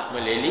 آپ نے ہاتھ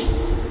میں لے لی،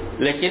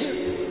 لیکن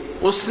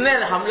اس نے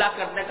حملہ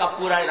کرنے کا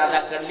پورا ارادہ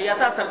کر لیا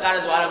تھا۔ سرکار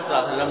دو عالم صلی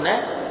اللہ علیہ وسلم نے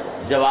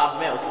جواب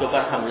میں اس کے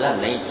اوپر حملہ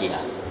نہیں کیا۔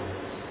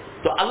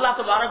 تو اللہ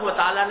تبارک و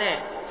تعالیٰ نے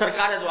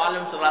سرکار دو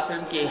عالم صلی اللہ علیہ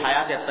وسلم کی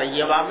حیات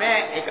طیبہ میں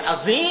ایک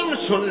عظیم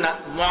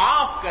سنت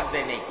معاف کر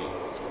دینے کی،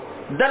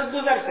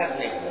 درگزر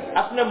کرنے کی،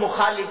 اپنے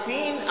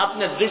مخالفین،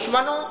 اپنے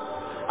دشمنوں،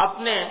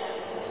 اپنے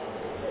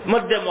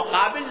مد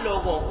مقابل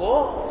لوگوں کو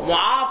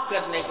معاف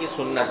کرنے کی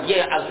سنت،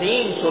 یہ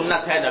عظیم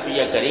سنت ہے نبی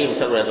کریم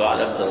صلی اللہ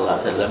علیہ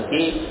وسلم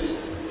کی۔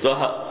 تو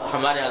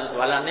ہمارے حضرت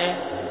والا نے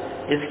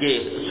اس کی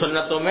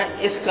سنتوں میں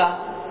اس کا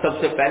سب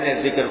سے پہلے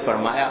ذکر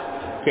فرمایا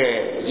کہ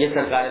یہ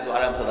سرکار دو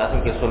عالم صلی اللہ علیہ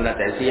وسلم کی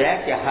سنت ایسی ہے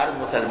کہ ہر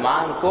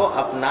مسلمان کو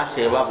اپنا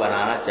شیوا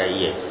بنانا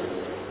چاہیے،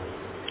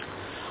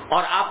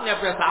 اور آپ نے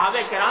اپنے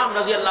صحابہ کرام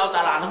رضی اللہ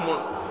تعالیٰ عنہم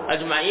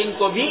اجمعین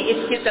کو بھی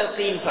اس کی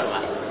تلقین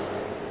فرمائی،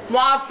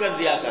 معاف کر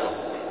دیا کرو۔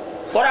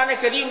 قرآن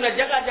کریم نے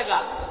جگہ جگہ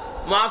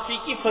معافی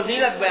کی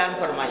فضیلت بیان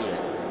فرمائی ہے۔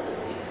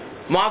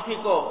 معافی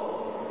کو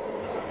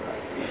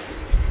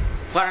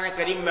قرآن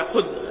کریم میں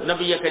خود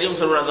نبی کریم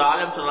صلی اللہ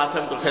علیہ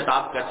وسلم کو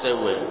خطاب کرتے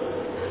ہوئے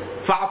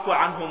فاعف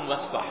عنہم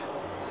واصفح،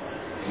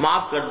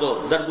 معاف کر دو،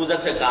 درگزر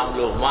سے کام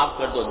لو، معاف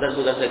کر دو،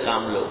 درگزر سے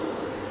کام لو۔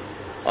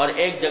 اور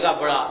ایک جگہ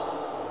بڑا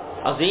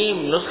عظیم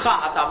نسخہ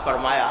عطا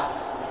فرمایا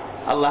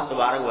اللہ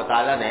تبارک و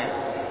تعالی نے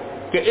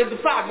کہ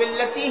ادفع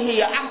باللتی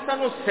ہی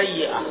احسن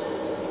السیئہ،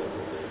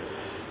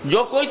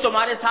 جو کوئی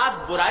تمہارے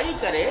ساتھ برائی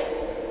کرے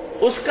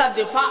اس کا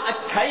دفاع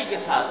اچھائی کے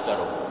ساتھ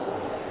کرو،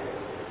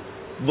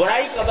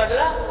 برائی کا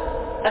بدلہ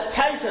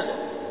اچھائی سے دو۔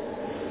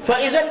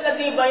 فَإِذَا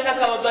الَّذِي بَيْنَكَ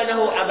وَبَيْنَهُ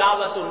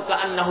عَدَاوَةٌ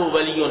كَأَنَّهُ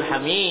وَلِيٌّ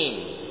حَمِيمٌ،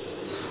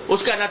 اس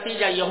کا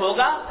نتیجہ یہ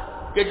ہوگا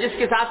کہ جس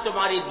کے ساتھ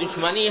تمہاری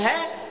دشمنی ہے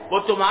وہ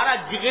تمہارا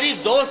جگری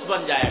دوست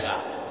بن جائے گا۔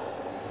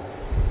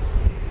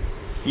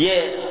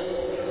 یہ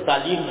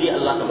تعلیم دی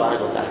اللہ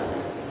تبارک و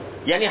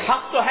تعالی، یعنی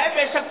حق تو ہے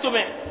بے شک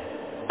تمہیں،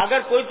 اگر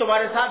کوئی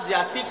تمہارے ساتھ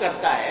زیادتی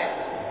کرتا ہے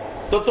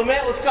تو تمہیں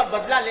اس کا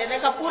بدلہ لینے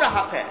کا پورا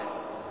حق ہے،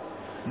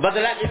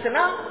 بدلہ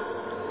اتنا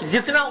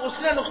جتنا اس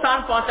نے نقصان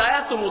پہنچایا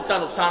تم اتنا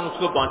نقصان اس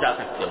کو پہنچا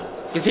سکتے ہو۔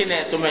 کسی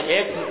نے تمہیں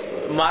ایک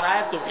مارا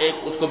ہے تم ایک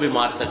اس کو بھی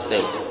مار سکتے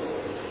ہو،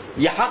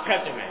 یہ حق ہے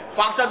تمہیں۔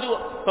 فاعتدوا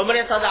فمن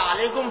اعتدى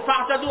عليكم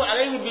فاعتدوا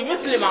عليه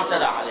بمثل ما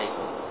اعتدى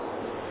عليكم،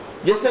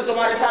 جس نے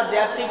تمہارے ساتھ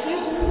زیادتی کی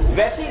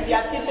ویسی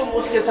زیادتی تم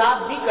اس کے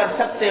ساتھ بھی کر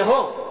سکتے ہو،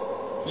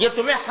 یہ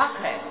تمہیں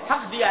حق ہے،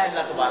 حق دیا ہے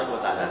اللہ تبارک و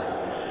تعالیٰ نے۔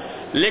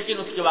 لیکن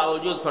اس کے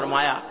باوجود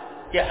فرمایا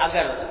کہ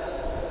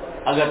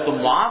اگر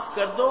تم معاف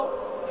کر دو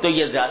تو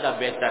یہ زیادہ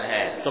بہتر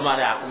ہے،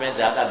 تمہارے حق میں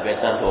زیادہ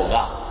بہتر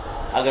ہوگا۔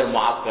 اگر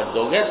معاف کر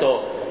دو گے تو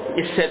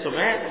اس سے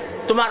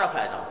تمہارا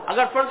فائدہ ہو۔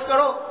 اگر فرض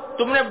کرو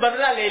تم نے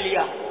بدلہ لے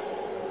لیا،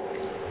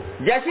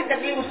 جیسی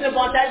تکلیف اس نے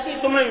پہنچائی تھی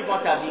تم نے بھی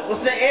پہنچا دی، اس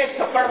نے ایک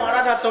تھپڑ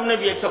مارا تھا تم نے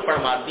بھی ایک تھپڑ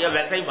مار دیا،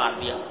 ویسا ہی مار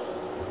دیا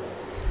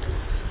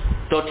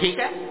تو ٹھیک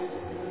ہے،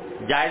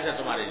 جائز ہے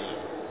تمہارے لیے،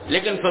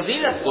 لیکن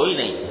فضیلت کوئی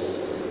نہیں،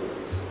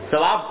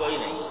 ثواب کوئی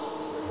نہیں۔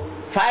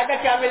 فائدہ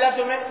کیا ملا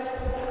تمہیں؟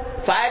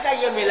 فائدہ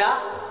یہ ملا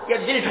کہ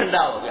دل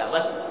ٹھنڈا ہو گیا،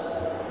 بس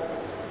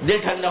دل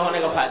ٹھنڈا ہونے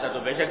کا فائدہ تو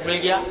بے شک مل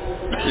گیا،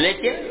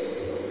 لیکن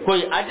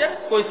کوئی اجر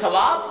کوئی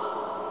ثواب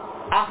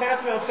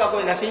آخرت میں اس کا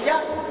کوئی نتیجہ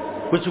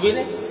کچھ بھی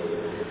نہیں۔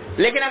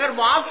 لیکن اگر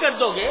معاف کر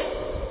دو گے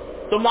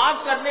تو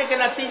معاف کرنے کے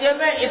نتیجے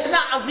میں اتنا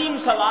عظیم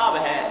ثواب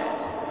ہے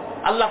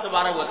اللہ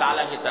تبارک و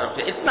تعالیٰ کی طرف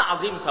سے، اتنا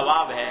عظیم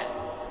ثواب ہے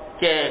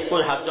کہ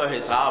کوئی حد و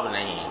حساب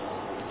نہیں،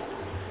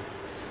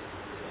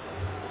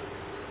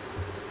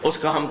 اس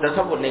کا ہم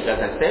تصور نہیں کر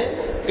سکتے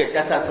کہ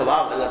کیسا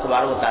ثواب اللہ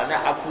تبارک و تعالیٰ نے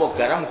عفو و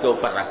کرم کے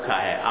اوپر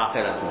رکھا ہے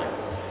آخرت میں۔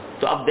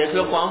 تو اب دیکھ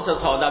لو کون سا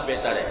سودا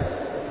بہتر ہے،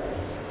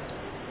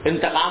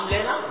 انتقام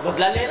لینا،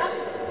 بدلہ لینا،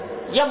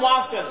 یا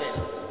معاف کر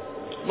دینا؟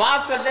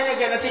 معاف کر دینے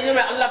کے نتیجے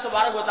میں اللہ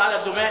تبارک و تعالیٰ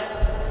تمہیں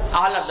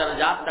اعلیٰ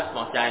درجات تک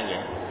پہنچائیں گے۔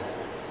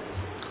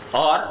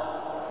 اور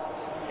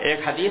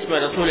ایک حدیث میں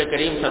رسول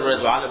کریم صلی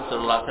اللہ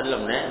علیہ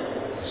وسلم نے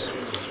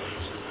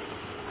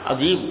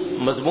عجیب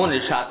مضمون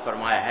ارشاد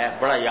فرمایا ہے،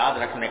 بڑا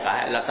یاد رکھنے کا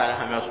ہے، اللہ تعالیٰ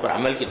ہمیں اس پر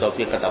عمل کی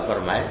توفیق عطا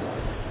فرمائے۔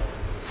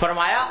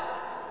 فرمایا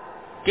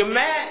کہ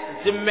میں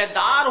ذمہ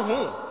دار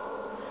ہوں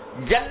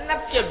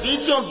جنت کے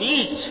بیچوں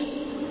بیچ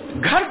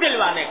گھر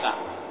دلوانے کا۔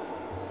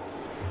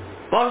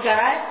 کون کہہ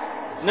رہا ہے؟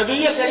 نبی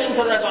کریم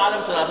صلی اللہ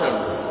علیہ وسلم۔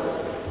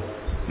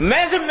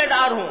 میں ذمہ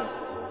دار ہوں،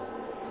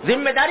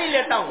 ذمہ داری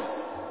لیتا ہوں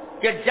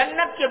کہ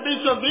جنت کے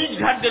بیچوں بیچ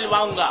گھر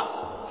دلواؤں گا۔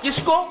 کس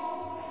کو؟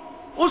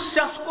 اس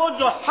شخص کو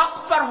جو حق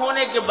پر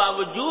ہونے کے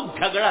باوجود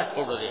جھگڑا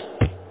چھوڑ دے،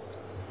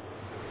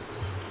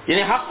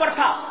 یعنی حق پر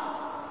تھا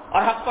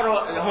اور حق پر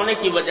ہونے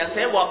کی وجہ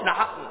سے وہ اپنا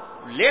حق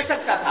لے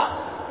سکتا تھا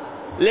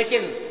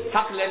لیکن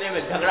حق لینے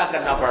میں جھگڑا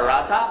کرنا پڑ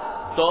رہا تھا،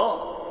 تو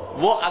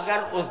وہ اگر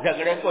اس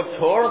جھگڑے کو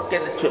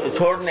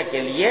چھوڑنے کے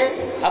لیے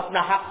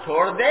اپنا حق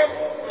چھوڑ دے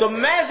تو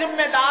میں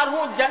ذمہ دار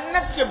ہوں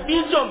جنت کے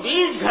بیچوں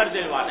بیچ گھر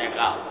دلوانے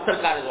کا۔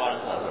 سرکار دو عالم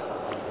صلی اللہ علیہ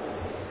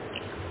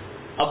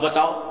وسلم۔ اب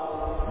بتاؤ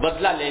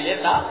بدلہ لے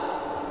لیتا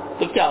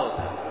تو کیا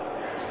ہوتا،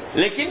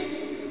 لیکن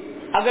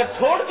اگر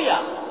چھوڑ دیا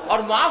اور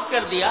معاف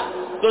کر دیا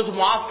تو اس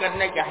معاف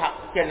کرنے کے حق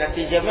کے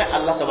نتیجے میں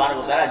اللہ تبارک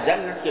و تعالیٰ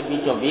جنت کے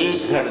بیچوں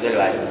بیچ گھر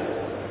دلوائے گا۔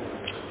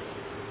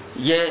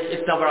 یہ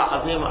اتنا بڑا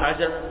عظیم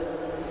اجر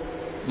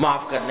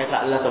معاف کرنے کا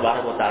اللہ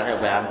تبارک و تعالیٰ نے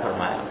بیان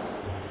فرمایا۔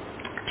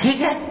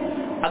 ٹھیک ہے،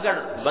 اگر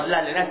بدلہ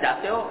لینا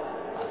چاہتے ہو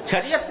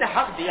شریعت نے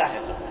حق دیا ہے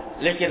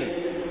لیکن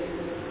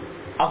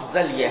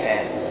افضل یہ ہے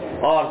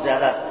اور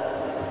زیادہ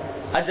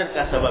اجر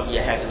کا سبب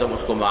یہ ہے کہ تم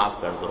اس کو معاف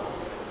کر دو۔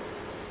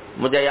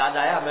 مجھے یاد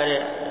آیا میرے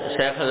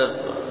شیخ حضرت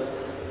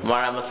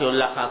مولانا مسیح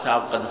اللہ خان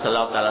صاحب قدس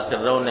اللہ تعالیٰ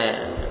سرہ نے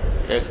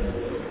ایک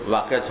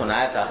واقعہ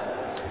سنایا تھا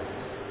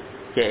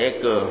کہ ایک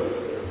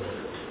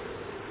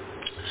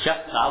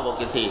شخص تھا، وہ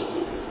کسی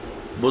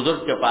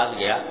بزرگ کے پاس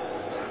گیا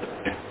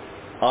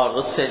اور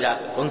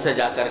ان سے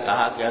جا کر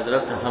کہا کہ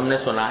حضرت ہم نے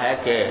سنا ہے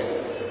کہ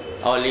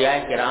اولیاء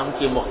کرام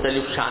کی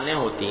مختلف شانیں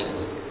ہوتی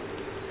ہیں،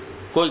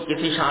 کوئی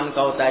کسی شان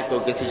کا ہوتا ہے کوئی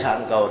کسی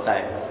شان کا ہوتا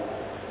ہے،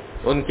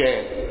 ان کے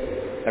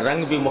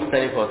رنگ بھی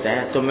مختلف ہوتے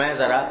ہیں، تو میں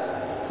ذرا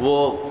وہ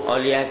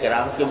اولیاء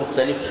کرام کی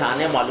مختلف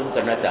شانیں معلوم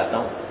کرنا چاہتا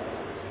ہوں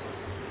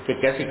کہ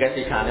کیسی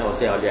کیسی شانیں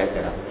ہوتے ہیں اولیاء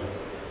کرام۔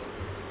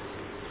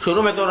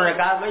 شروع میں تو انہوں نے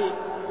کہا بھائی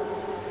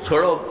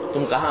چھوڑو،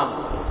 تم کہاں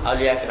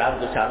اولیاء کرام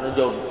کی شانوں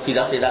جو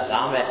سیدھا سیدھا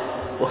کام ہے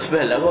اس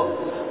میں لگو،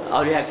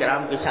 اولیاء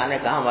کرام کی شانیں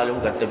کہاں معلوم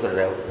کرتے پھر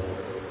رہے ہو۔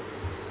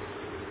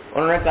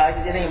 انہوں نے کہا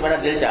کہ نہیں میرا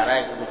دل چاہ رہا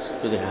ہے کہ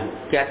کچھ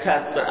کہ اچھا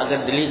اگر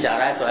دل ہی چاہ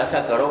رہا ہے تو ایسا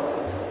کرو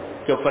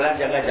کہ فلاں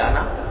جگہ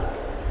جانا،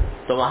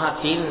 تو وہاں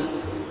 3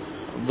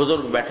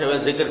 بزرگ بیٹھے ہوئے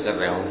ذکر کر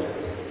رہے ہوں گے،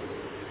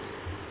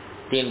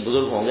 3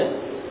 بزرگ ہوں گے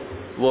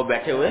وہ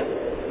بیٹھے ہوئے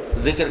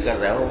ذکر کر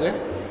رہے ہوں گے،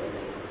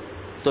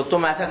 تو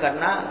تم ایسا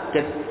کرنا کہ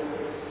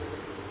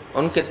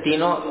ان کے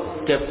تینوں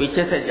کے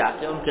پیچھے سے جا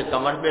کے ان کے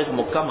کمر پہ ایک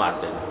مکہ مار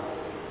دینا،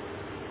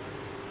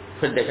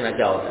 پھر دیکھنا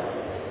کیا ہوتا ہے۔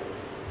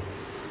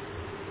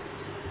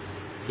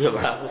 یہ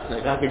بڑا اس نے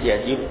کہا کہ جی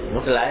عجیب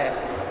مسئلہ ہے۔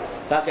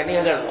 کہا کہ نہیں،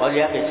 اگر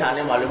اولیاء کی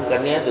شانیں معلوم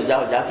کرنی ہے تو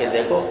جاؤ، جا کے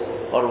دیکھو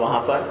اور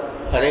وہاں پر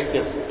ہر ایک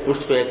کے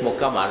پشت پہ ایک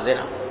مکہ مار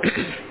دینا۔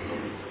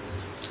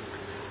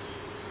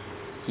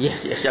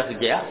 یہ شخص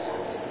گیا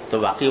تو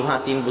باقی وہاں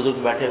 3 بزرگ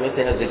بیٹھے ہوئے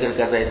تھے، ذکر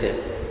کر رہے تھے،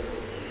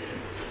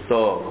 تو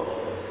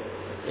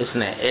اس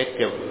نے ایک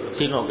کے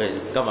تینوں کے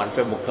کمر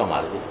پہ مکہ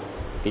مار دیا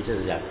پیچھے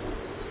سے جا کے۔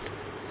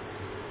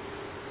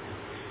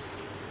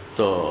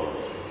 تو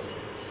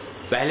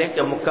پہلے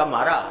کے مکہ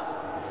مارا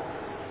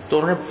تو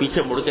انہوں نے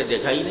پیچھے مڑ کے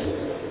دیکھا ہی نہیں،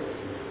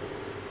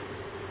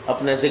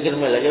 اپنے ذکر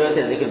میں لگے ہوئے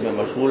تھے، ذکر میں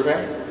مشغول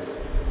رہے،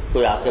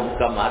 کوئی آ کے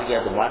مکہ مار گیا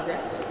تو مار جائے،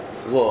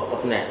 وہ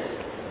اپنے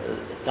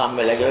کام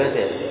میں لگے ہوئے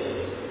تھے،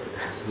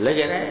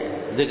 لگے رہے،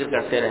 ذکر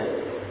کرتے رہے۔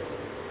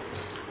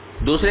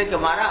 دوسرے کے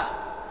مارا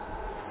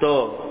تو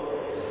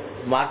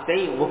مارتے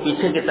ہی وہ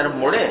پیچھے کی طرف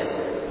مڑے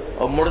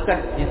اور مڑ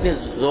کر جتنے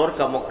زور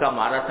کا مکہ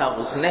مارا تھا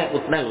اس نے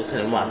اتنا ہی اس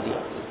نے مار دیا،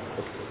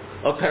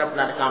 اور پھر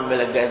اپنا کام میں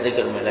لگ گئے،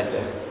 ذکر میں لگ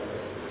گئے۔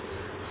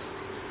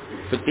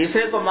 پھر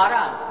تیسرے کو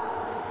مارا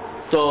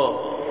تو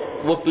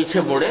وہ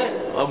پیچھے مڑے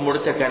اور مڑ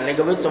کے کہنے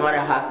لگے بھائی تمہارے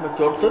ہاتھ میں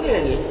چوٹ تو نہیں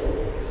لگی؟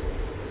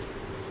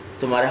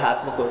 تمہارے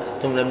ہاتھ میں کوئی،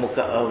 تم نے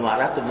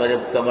مارا تو میرے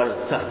کمر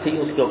سخت تھی،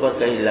 اس کے اوپر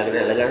کہیں لگ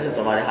رہے تھے،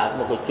 تمہارے ہاتھ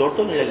میں کوئی چوٹ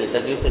تو نہیں لگی؟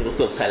 تکلیف سے اس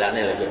کو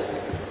پھیلانے لگے۔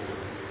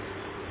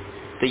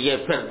 تو یہ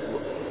پھر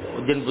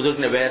جن بزرگ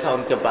نے بھیجا تھا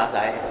ان کے پاس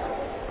آئے،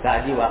 کہا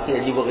جی واقعی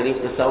عجیب و غریب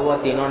قصہ ہوا،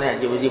 تینوں نے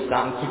عجیب عجیب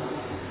کام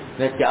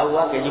کیا۔ کیا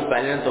ہوا کہ جی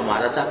پہلے نے تو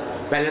مارا تھا،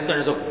 پہلے تو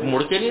نے تو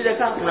مڑ کے نہیں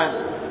دیکھا اپنا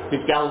کہ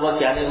کیا ہوا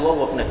کیا نہیں ہوا،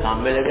 وہ اپنے کام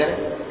میں لگے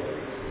رہے۔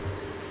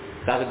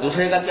 کہا کہ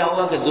دوسرے کا کیا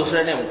ہوا کہ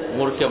دوسرے نے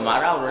مڑ کے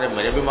مارا، انہوں نے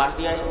مجھے بھی مار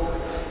دیا ہے۔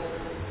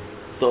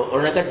 تو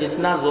انہوں نے کہا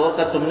جتنا زور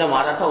کا تم نے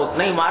مارا تھا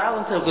اتنا ہی مارا،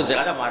 ان سے کچھ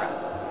زیادہ مارا؟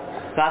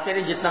 کہا کہ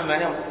نہیں، جتنا میں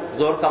نے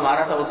زور کا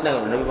مارا تھا اتنا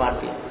انہوں نے بھی مار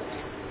دیا،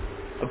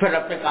 اور پھر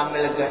اپنے کام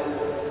میں لگ گئے۔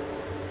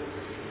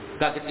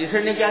 کہا کہ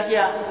تیسرے نے کیا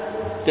کیا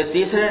کہ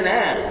تیسرے نے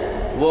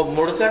وہ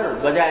مڑ کر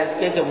بجائے اس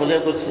کے کہ مجھے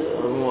کچھ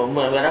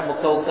میرا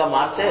مکہ اکا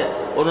مارتے،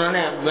 انہوں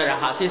نے میرا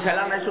ہاتھ ہی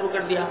پھیلانا شروع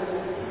کر دیا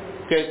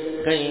کہ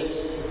کہیں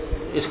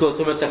اس کو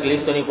تمہیں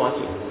تکلیف تو نہیں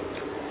پہنچی۔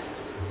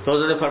 تو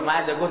حضرت نے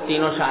فرمایا دیکھو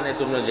تینوں شانیں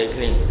تم نے دیکھ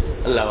لیں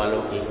اللہ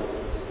والوں کی۔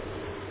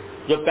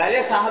 جو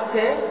پہلے صاحب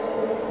تھے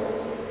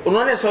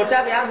انہوں نے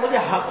سوچا کہ یار مجھے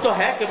حق تو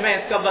ہے کہ میں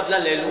اس کا بدلہ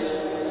لے لوں،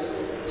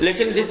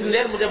 لیکن جتنی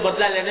دیر مجھے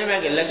بدلہ لینے میں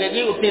لگے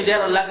گی اتنی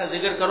دیر اللہ کا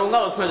ذکر کروں گا،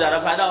 اس میں زیادہ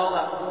فائدہ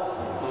ہوگا۔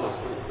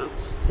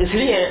 اس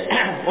لیے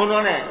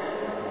انہوں نے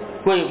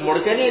کوئی مڑ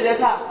کے نہیں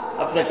دیکھا،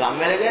 اپنے کام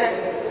میں لگے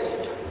رہے۔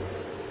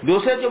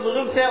 دوسرے جو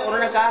بزرگ تھے انہوں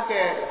نے کہا کہ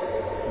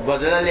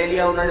بدلہ لے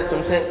لیا انہوں نے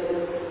تم سے،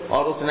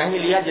 اور اتنا ہی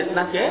لیا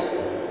جتنا کہ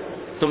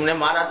تم نے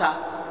مارا تھا۔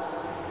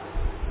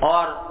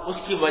 اور اس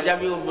کی وجہ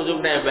بھی ان بزرگ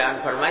نے بیان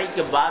فرمائی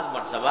کہ بعض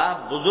مرتبہ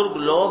بزرگ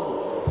لوگ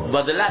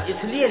بدلہ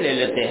اس لیے لے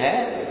لیتے ہیں،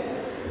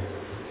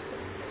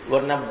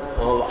 ورنہ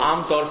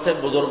عام طور سے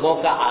بزرگوں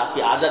کا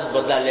عادت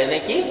بدلہ لینے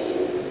کی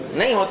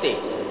نہیں ہوتی،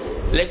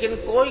 لیکن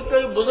کوئی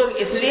بزرگ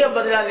اس لیے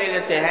بدلہ لے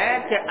لیتے ہیں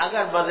کہ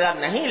اگر بدلہ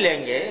نہیں لیں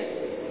گے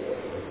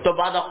تو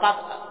بعض اوقات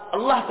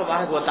اللہ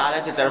تبارک و تعالیٰ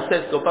کی طرف سے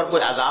اس کے اوپر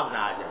کوئی عذاب نہ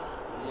آ جائے۔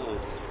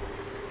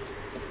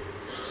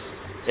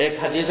 ایک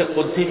حدیث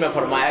قدسی میں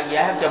فرمایا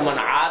گیا ہے کہ من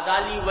عادی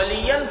لی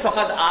ولیا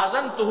فقد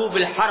آذنتہ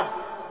بالحرب،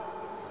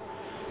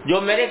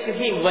 جو میرے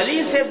کسی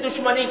ولی سے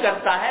دشمنی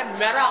کرتا ہے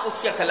میرا اس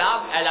کے خلاف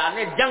اعلان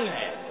جنگ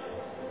ہے۔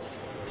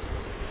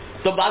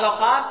 تو بعض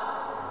اوقات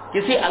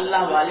کسی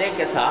اللہ والے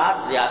کے ساتھ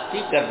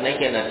زیادتی کرنے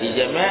کے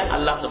نتیجے میں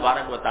اللہ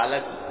تبارک و تعالیٰ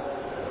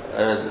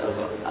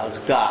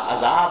کا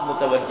عذاب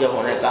متوجہ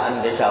ہونے کا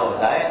اندیشہ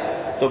ہوتا ہے،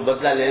 تو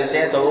بدلہ لے لیتے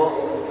ہیں تو وہ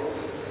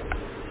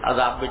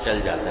عذاب بھی چل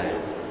جاتا ہے۔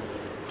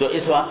 تو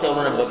اس واسطے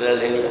انہوں نے بدلہ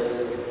لے لیا۔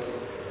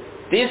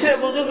 تیسرے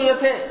بزرگ جو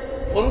تھے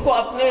ان کو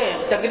اپنے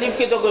تکلیف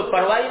کی تو کوئی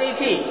پرواہ نہیں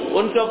تھی،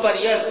 ان کے اوپر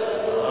یہ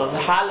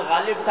حال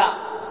غالب تھا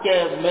کہ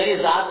میری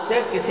ذات سے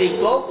کسی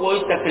کو کوئی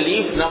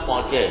تکلیف نہ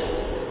پہنچے،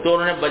 تو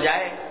انہوں نے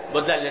بجائے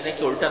بدلہ لینے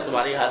کے الٹا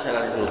تمہارے ہاتھ سے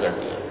لانا شروع کر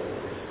دیا۔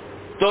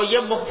 تو یہ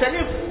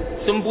مختلف،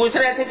 تم پوچھ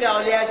رہے تھے کہ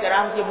اولیاء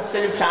کرام کی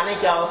مختلف شانیں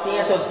کیا ہوتی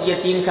ہیں، تو یہ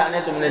 3 شانیں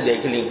تم نے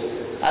دیکھ لی،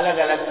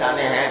 الگ الگ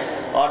شانیں ہیں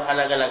اور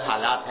الگ الگ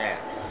حالات ہیں۔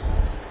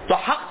 تو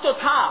حق تو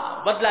تھا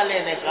بدلہ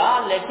لینے کا،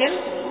 لیکن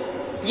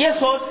یہ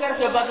سوچ کر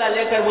کہ بدلہ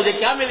لے کر مجھے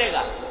کیا ملے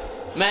گا،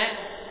 میں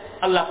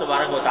اللہ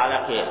تبارک و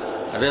تعالیٰ کے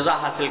رضا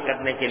حاصل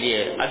کرنے کے لیے،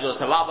 اجر و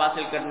ثواب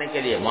حاصل کرنے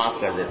کے لیے معاف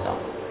کر دیتا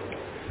ہوں۔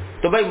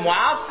 تو بھائی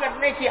معاف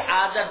کرنے کی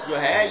عادت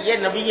جو ہے یہ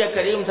نبی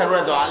کریم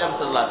سرور دو عالم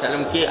صلی اللہ علیہ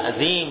وسلم کی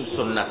عظیم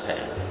سنت ہے،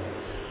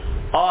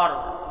 اور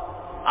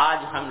آج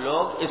ہم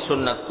لوگ اس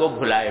سنت کو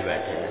بھلائے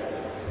بیٹھے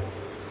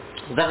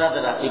ہیں۔ ذرا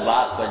ذرا سی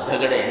بات پر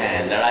جھگڑے ہیں،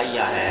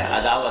 لڑائیاں ہیں،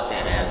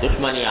 عداوتیں ہیں،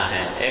 دشمنیاں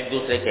ہیں، ایک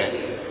دوسرے کے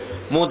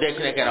منہ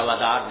دیکھنے کے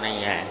روادار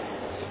نہیں ہیں.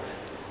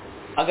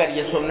 اگر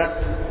یہ سنت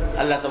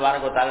اللہ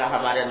تبارک و تعالی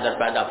ہمارے اندر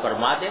پیدا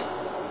فرما دے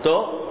تو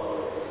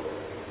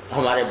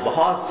ہمارے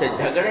بہت سے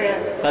جھگڑے،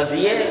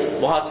 قضیے،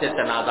 بہت سے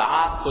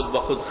تنازعات خود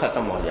بخود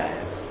ختم ہو جائیں.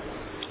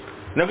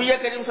 نبی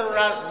کریم صلی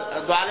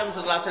اللہ علیہ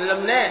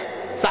وسلم نے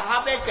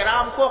صحابہ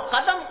کرام کو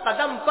قدم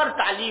قدم پر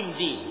تعلیم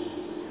دی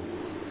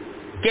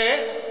کہ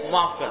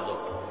معاف کر دو.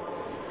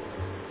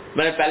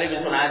 میں نے پہلے بھی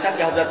سنایا تھا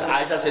کہ حضرت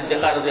عائشہ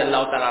صدیقہ رضی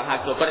اللہ تعالیٰ عنہ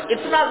کے اوپر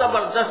اتنا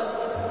زبردست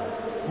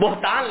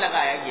بہتان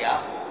لگایا گیا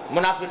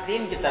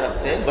منافقین کی طرف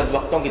سے،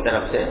 بدبختوں کی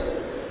طرف سے.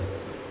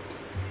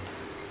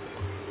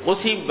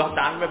 اسی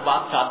بہتان میں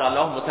بعض سادہ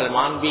لوگ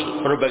مسلمان بھی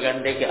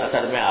پروپیگنڈے کے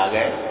اثر میں آ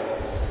گئے.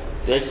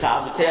 تو ایک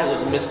صاحب تھے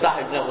حضرت مصطح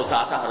ابن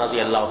اساسہ رضی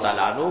اللہ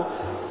تعالیٰ عنہ،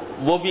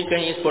 وہ بھی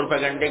کہیں اس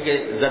پروپیگنڈے کے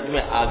زد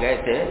میں آ گئے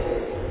تھے.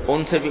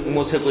 ان سے بھی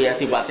منہ سے کوئی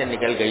ایسی باتیں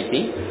نکل گئی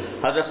تھی.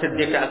 حضرت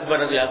صدیق اکبر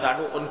رضی اللہ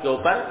عنہ ان کے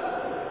اوپر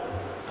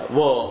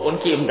وہ ان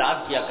کی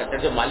امداد کیا کرتے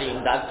تھے، مالی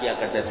امداد کیا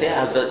کرتے تھے.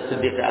 حضرت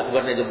صدیق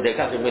اکبر نے جب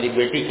دیکھا کہ میری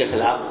بیٹی کے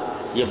خلاف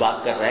یہ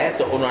بات کر رہے ہیں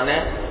تو انہوں نے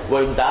وہ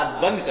امداد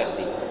بند کر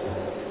دی.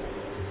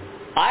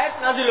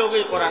 آیت نازل ہو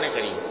گئی قرآن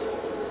کریم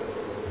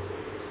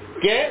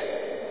کہ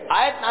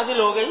آیت نازل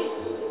ہو گئی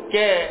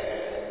کہ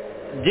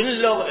جن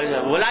لوگ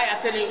ولا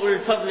یأتلی اولو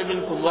الفضل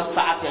منکم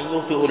والسعة ان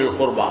یؤتوا اولي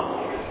القربى،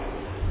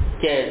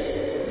 کہ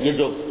یہ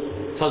جو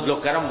فضل و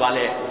کرم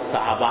والے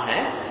صحابہ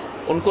ہیں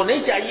ان کو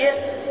نہیں چاہیے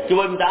کہ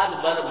وہ امداد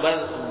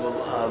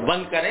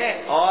بند کریں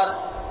اور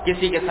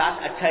کسی کے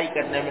ساتھ اچھائی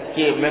کرنے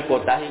میں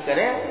کوتاہی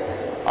کریں.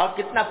 اور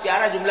کتنا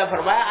پیارا جملہ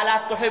فرمایا، الا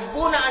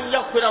تحبون ان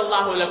یغفر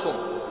اللہ لکم،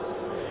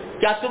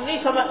 کیا تم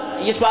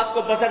نہیں اس بات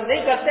کو پسند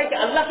نہیں کرتے کہ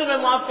اللہ تمہیں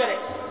معاف کرے؟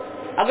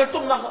 اگر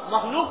تم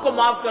مخلوق کو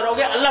معاف کرو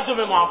گے اللہ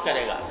تمہیں معاف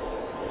کرے گا.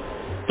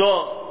 تو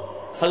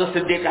حضرت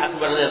صدیق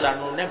اکبر رضی اللہ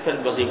عنہ نے پھر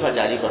وظیفہ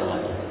جاری فرما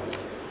دیا.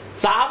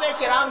 صحابہ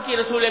کرام کی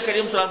رسول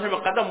کریم صلی اللہ علیہ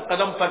وسلم قدم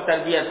قدم پر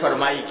تربیت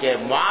فرمائی کہ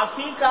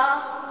معافی کا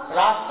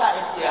راستہ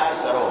اختیار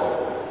کرو.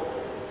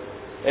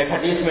 ایک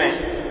حدیث میں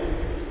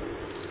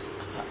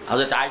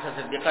حضرت عائشہ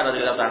صدیقہ رضی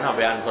اللہ عنہ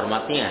بیان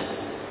فرماتی ہیں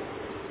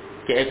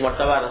کہ ایک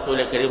مرتبہ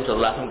رسول کریم صلی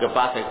اللہ علیہ وسلم کے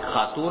پاس ایک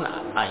خاتون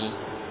آئی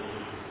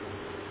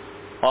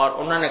اور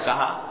انہوں نے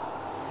کہا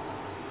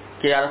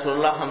کہ یا رسول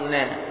اللہ، ہم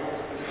نے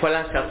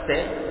فلاں شخص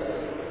سے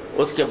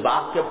اس کے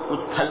باغ کے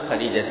کچھ پھل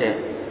خریدے تھے.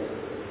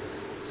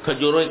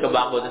 کھجوروں کے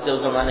باغ ہوتے تھے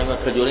اس زمانے میں،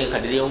 کھجوریں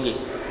خریدی ہوں گی،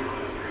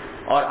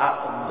 اور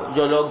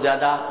جو لوگ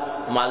زیادہ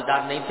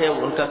مالدار نہیں تھے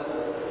ان کا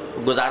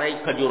گزارا ہی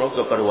کھجوروں کے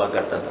اوپر ہوا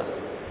کرتا تھا.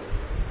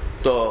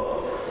 تو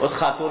اس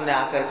خاتون نے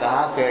آ کر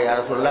کہا کہ یا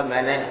رسول اللہ،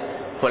 میں نے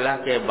فلاں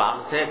کے باغ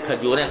سے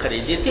کھجوریں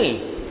خریدی تھیں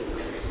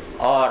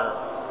اور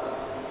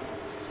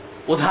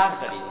ادھار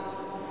خریدی،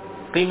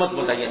 قیمت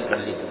متعین کر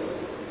لی تھی.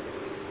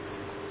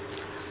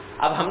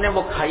 اب ہم نے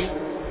وہ کھائی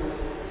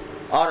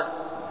اور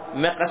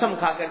میں قسم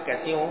کھا کر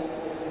کہتی ہوں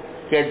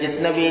کہ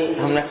جتنے بھی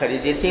ہم نے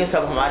خریدی تھی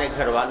سب ہمارے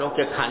گھر والوں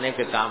کے کھانے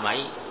کے کام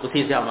آئی،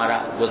 اسی سے ہمارا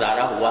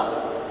گزارا ہوا.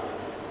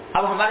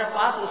 اب ہمارے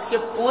پاس اس کے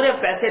پورے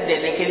پیسے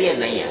دینے کے لیے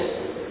نہیں ہے.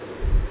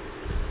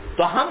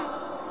 تو ہم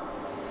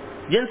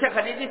جن سے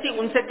خریدی تھی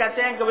ان سے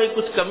کہتے ہیں کہ بھئی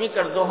کچھ کمی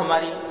کر دو،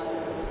 ہماری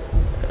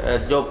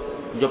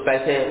جو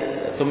پیسے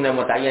تم نے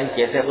متعین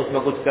کیے تھے اس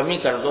میں کچھ کمی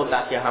کر دو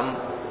تاکہ ہم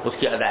اس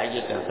کی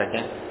ادائیگی کر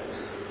سکیں.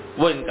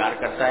 وہ انکار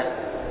کرتا ہے،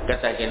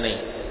 کہتا ہے کہ نہیں،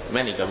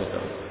 میں نہیں کمی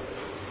کروں.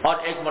 اور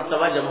ایک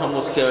مرتبہ جب ہم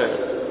اس کے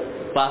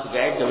پاس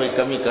گئے کہ بھئی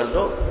کمی کر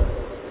دو،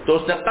 تو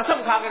اس نے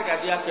قسم کھا کر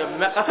کہہ دیا کہ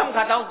میں قسم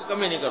کھاتا ہوں کہ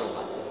کمی نہیں کروں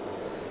گا.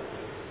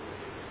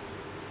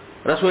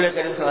 رسول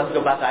کریم صلی اللہ علیہ وسلم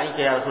کے پاس آئیں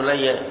کہ یا رسول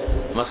اللہ، یہ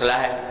مسئلہ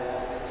ہے،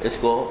 اس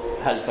کو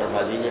حل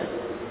فرما دیجیے.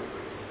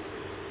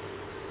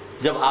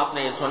 جب آپ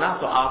نے یہ سنا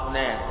تو آپ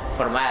نے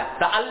فرمایا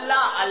تعالی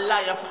اللہ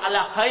یفعل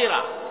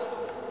خیرا،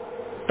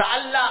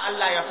 تعالی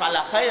اللہ یفعل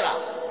خیرا،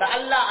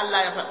 تعالی اللہ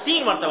یفعل،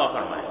 3 مرتبہ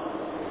فرمایا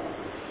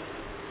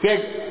کہ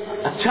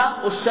اچھا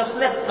اس شخص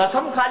نے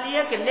قسم کھا لی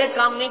ہے کہ نیک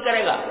کام نہیں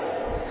کرے گا،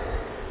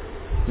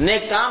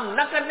 نیک کام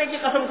نہ کرنے کی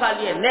قسم کھا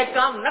لی ہے، نیک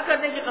کام نہ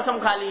کرنے کی قسم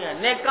کھا لی ہے،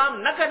 نیک کام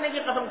نہ کرنے کی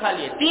قسم کھا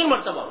لی ہے. 3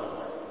 مرتبہ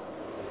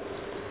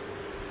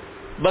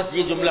بس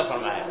یہ جملہ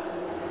فرمایا.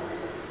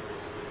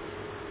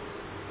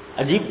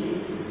 عجیب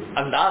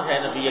انداز ہے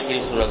نبی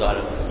کریم صلی اللہ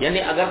علیہ وسلم.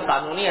 یعنی اگر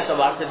قانونی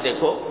اعتبار سے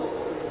دیکھو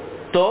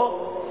تو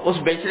اس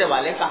بیچنے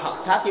والے کا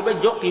حق تھا کہ بھئی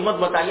جو قیمت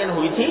متعین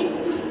ہوئی تھی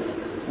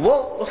وہ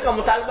اس کا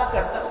مطالبہ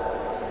کرتا.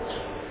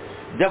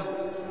 جب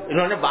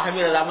انہوں نے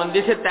باہمی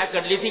رضامندی سے طے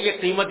کر لی تھی کہ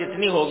قیمت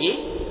اتنی ہوگی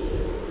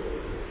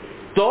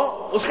تو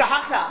اس کا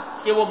حق تھا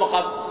کہ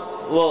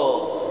وہ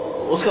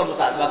اس کا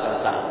مطالبہ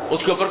کرتا.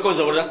 اس کے اوپر کوئی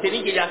زبردستی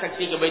نہیں کی جا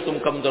سکتی کہ بھئی تم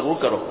کم ضرور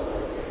کرو.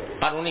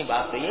 قانونی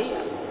بات تو یہی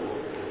ہے.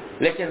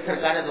 لیکن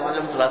سرکار دو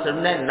عالم صلی اللہ علیہ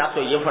وسلم نے نہ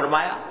تو یہ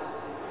فرمایا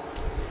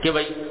کہ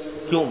بھئی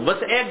کیوں،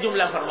 بس ایک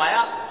جملہ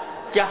فرمایا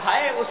کہ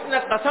ہائے اس نے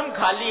قسم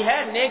کھا لی ہے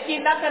نیکی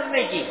نہ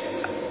کرنے کی.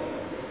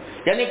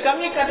 یعنی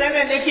کمی کرنے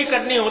میں نیکی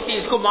کرنی ہوتی،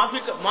 اس کو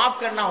معاف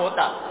کرنا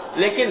ہوتا،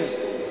 لیکن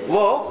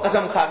وہ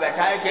قسم کھا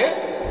بیٹھا ہے کہ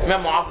میں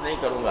معاف نہیں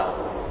کروں گا.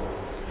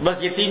 بس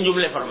یہ 3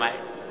 جملے فرمائے.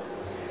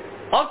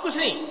 اور کچھ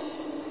نہیں.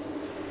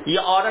 یہ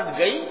عورت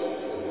گئی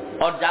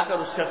اور جا کر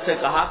اس شخص سے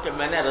کہا کہ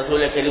میں نے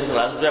رسول کریم صلی اللہ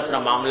علیہ وسلم سے اپنا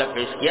معاملہ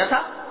پیش کیا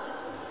تھا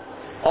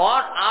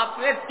اور آپ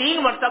نے 3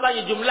 مرتبہ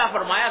یہ جملہ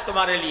فرمایا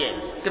تمہارے لیے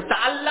کہ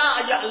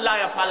تعالی اللہ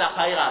یفعل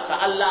خیرا،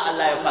 تعالی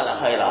اللہ یفعل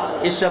خیرا.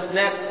 اس شخص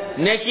نے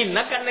نیکی نہ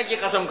کرنے کی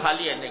قسم کھا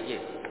لی ہے. نیکی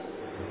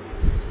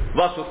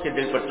بس اس کے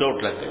دل پر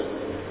چوٹ لگ گئی.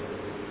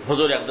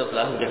 حضور اقدس صلی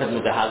اللہ علیہ وسلم کی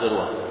خدمت میں حاضر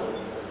ہوا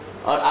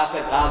اور آ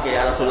کر کہا کہ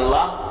یا رسول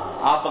اللہ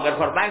آپ اگر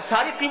فرمائیں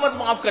ساری قیمت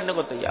معاف کرنے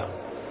کو تیار،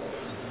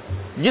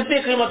 جتنی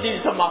قیمت دی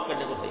سب معاف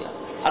کرنے کو تیار.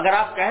 اگر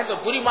آپ کہیں تو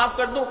پوری معاف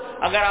کر دوں،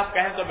 اگر آپ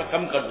کہیں تو میں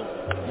کم کر دوں،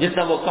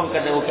 جتنا وہ کم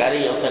کرنے کو کہہ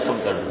رہی ہے اتنا کم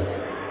کر دوں.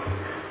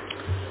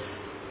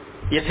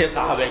 یہ تھے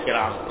صحابہ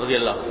کرام رضی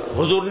اللہ.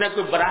 حضور نے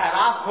کوئی براہ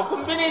راست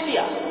حکم بھی نہیں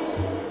دیا،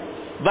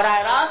 براہ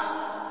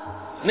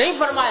راست نہیں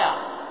فرمایا،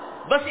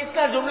 بس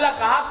اتنا جملہ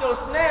کہا کہ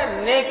اس نے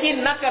نیکی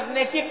نہ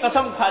کرنے کی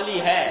قسم کھا لی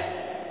ہے.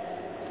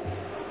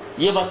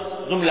 یہ بس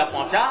جملہ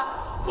پہنچا،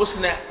 اس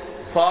نے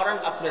فوراً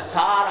اپنے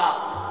سارا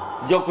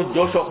جو کچھ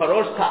جوش و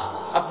خروش تھا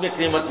اپنی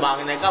قیمت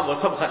مانگنے کا وہ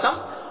سب ختم،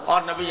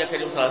 اور نبی کریم صلی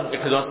اللہ علیہ وسلم کی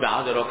خدمت میں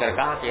حاضر ہو کر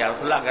کہا کہ یا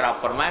رسول اللہ اگر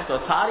آپ فرمائیں تو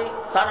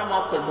سارا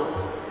معاف کر دو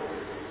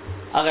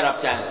اگر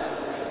آپ چاہیں.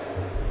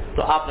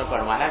 تو آپ نے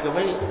فرمایا کہ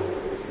بھائی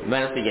میں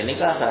نے تو یہ نہیں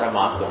کہا سارا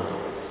معاف کر دو،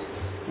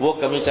 وہ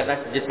کمی کرنا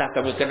جتنا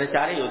کمی کرنا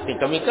چاہ رہی ہے اتنی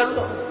کمی کر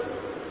دو.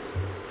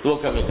 تو وہ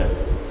کمی کر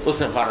دو. اس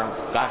نے فوراً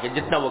کہا کہ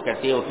جتنا وہ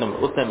کہتی ہے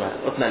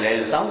اتنا لے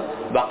لیتا ہوں،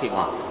 باقی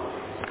معاف.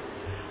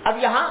 اب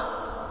یہاں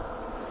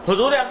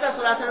حضور اقدس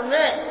صلی اللہ علیہ وسلم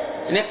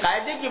نے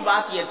قاعدے کی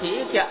بات یہ تھی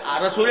کہ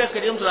رسول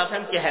کریم صلی اللہ علیہ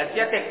وسلم کی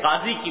حیثیت ایک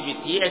قاضی کی بھی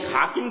تھی، ایک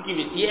حاکم کی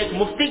بھی تھی، ایک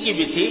مفتی کی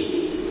بھی تھی.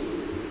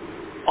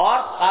 اور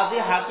قاضی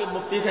حاکم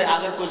مفتی سے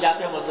اگر کوئی جا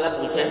کے مسئلہ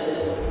پوچھے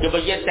کہ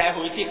بھئی یہ طے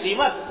ہوئی تھی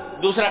قیمت،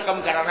 دوسرا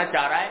کم کرانا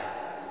چاہ رہا ہے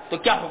تو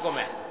کیا حکم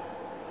ہے،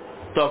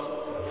 تو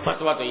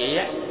فتویٰ تو یہی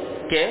ہے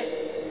کہ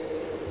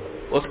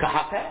اس کا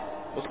حق ہے،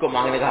 اس کو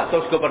مانگنے کا حق ہے،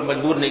 اس کے اوپر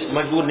مجبور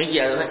نہیں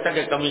کیا جا سکتا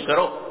کہ کمی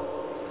کرو.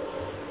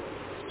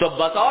 تو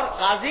بطور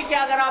قاضی کے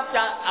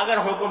اگر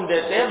حکم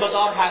دیتے،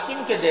 بطور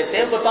حاکم کے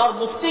دیتے، بطور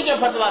مفتی کے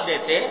فتویٰ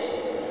دیتے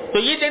تو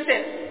یہ دیتے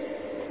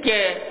کہ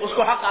اس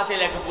کو حق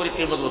حاصل ہے کہ پوری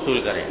قیمت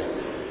وصول کرے.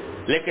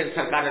 لیکن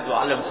سرکار دو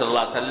عالم صلی اللہ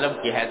علیہ وسلم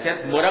کی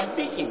حیثیت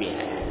مربی کی بھی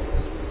ہے،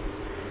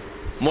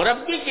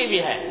 مربی کی بھی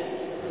ہے.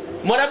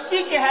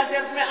 مربی کی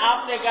حیثیت میں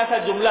آپ نے ایک ایسا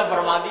جملہ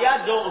فرما دیا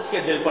جو اس کے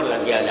دل پر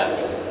لگ گیا جا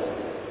کے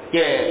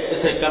کہ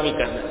اسے کمی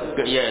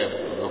کرنے یہ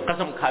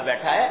قسم کھا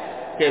بیٹھا ہے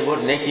کہ وہ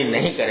نیکی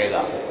نہیں کرے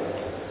گا.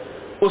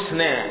 اس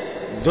نے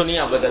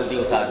دنیا بدل دی،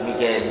 اس آدمی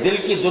کے دل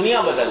کی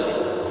دنیا بدل دی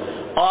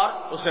اور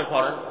اس نے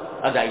فوراً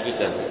ادائیگی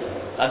کر دی،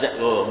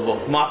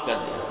 معاف کر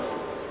دیا.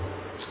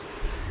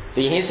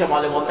 تو یہیں سے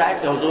معلوم ہوتا ہے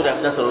کہ حضور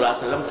اقدس صلی اللہ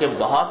علیہ وسلم کے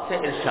بہت سے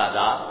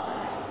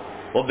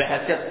ارشادات وہ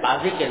بحیثیت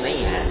قاضی کے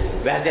نہیں ہیں،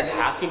 بحیثیت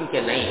حاکم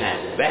کے نہیں ہیں،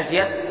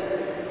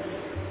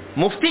 بحیثیت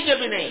مفتی کے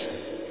بھی نہیں،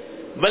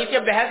 بلکہ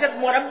بحیثیت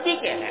مربی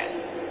کے ہیں.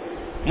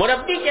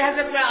 مربی کی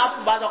حیثیت میں آپ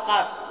بعض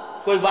اوقات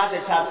کوئی بات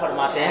ارشاد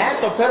فرماتے ہیں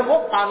تو پھر وہ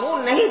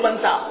قانون نہیں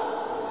بنتا،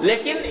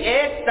 لیکن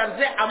ایک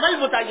طرز عمل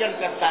متعین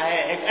کرتا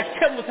ہے، ایک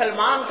اچھے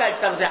مسلمان کا ایک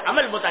طرز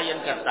عمل متعین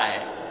کرتا ہے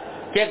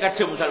کہ ایک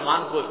اچھے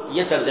مسلمان کو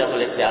یہ طرز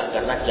عمل اختیار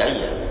کرنا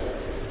چاہیے.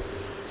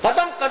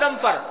 قدم قدم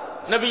پر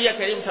نبی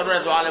کریم صلی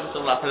اللہ علیہ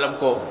وسلم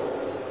کو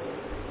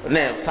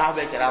نے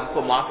صحابہ کرام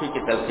کو معافی کی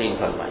تلقین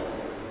فرمائی.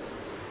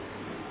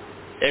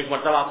 ایک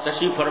مرتبہ آپ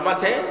تشریف فرما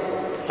تھے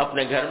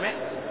اپنے گھر میں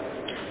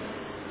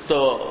تو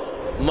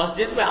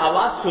مسجد میں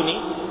آواز سنی،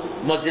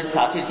 مسجد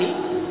ساتھی تھی،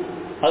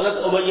 حضرت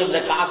ابی بن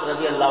کعب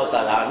رضی اللہ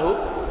تعالیٰ عنہ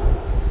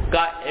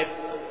کا ایک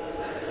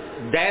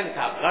دین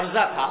تھا،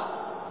 قرضہ تھا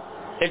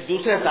ایک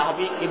دوسرے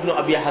صحابی ابن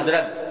ابی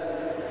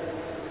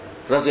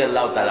حضرت رضی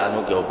اللہ تعالیٰ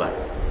عنہ کے اوپر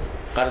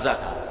قرضہ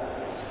تھا.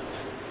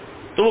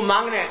 تو وہ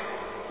مانگنے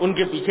ان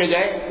کے پیچھے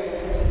گئے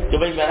کہ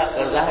بھائی میرا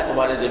قرضہ ہے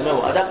تمہارے ذمہ،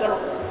 وہ ادا کرو.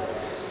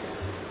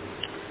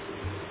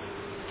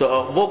 تو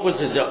وہ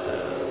کچھ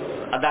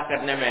ادا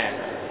کرنے میں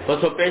وہ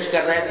تو پیش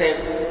کر رہے تھے،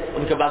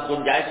 ان کے پاس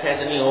گنجائش ہے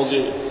نہیں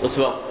ہوگی اس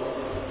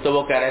وقت، تو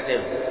وہ کہہ رہے تھے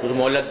کچھ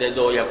مہلت دے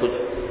دو یا کچھ،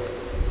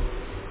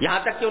 یہاں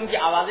تک کہ ان کی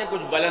آوازیں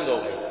کچھ بلند ہو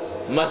گئی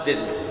مسجد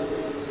میں.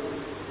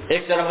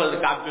 ایک طرف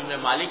حضرت کعب بن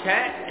مالک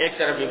ہیں، ایک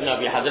طرف ابن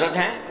ابی حضرت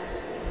ہیں،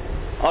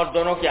 اور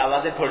دونوں کی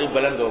آوازیں تھوڑی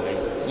بلند ہو گئی.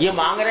 یہ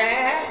مانگ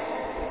رہے ہیں،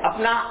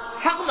 اپنا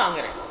حق مانگ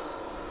رہے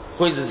ہیں،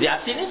 کوئی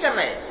زیادتی نہیں کر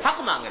رہے، حق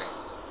مانگ رہے ہیں.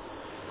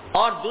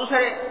 اور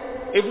دوسرے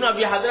ابن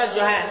ابی حضرت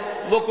جو ہیں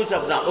وہ کچھ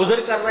اپنا عذر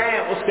کر رہے ہیں،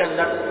 اس کے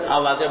اندر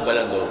آوازیں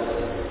بلند ہو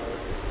گئی.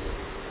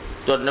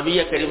 تو نبی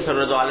کریم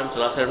صلی اللہ علیہ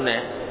وسلم نے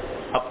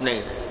اپنے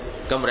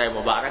کمرہ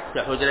مبارک سے،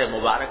 حجرہ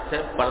مبارک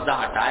سے پردہ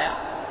ہٹایا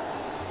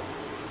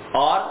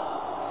اور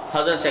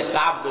حضرت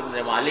کعب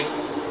بن مالک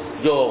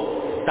جو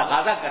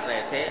تقاضا کر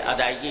رہے تھے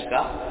ادائیگی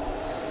کا،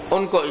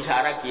 ان کو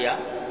اشارہ کیا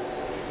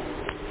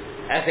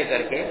ایسے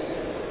کر کے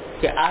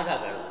کہ آدھا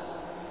کر،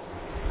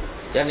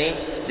 یعنی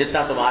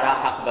جتنا تمہارا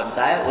حق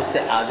بنتا ہے اس سے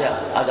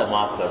آدھا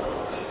معاف کر دو.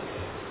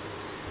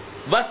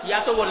 بس یا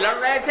تو وہ لڑ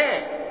رہے تھے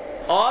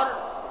اور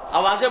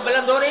آوازیں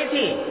بلند ہو رہی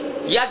تھی،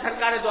 یا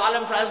سرکار دو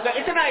عالم صاحب کا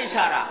اتنا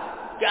اشارہ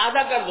کہ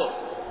آدھا کر دو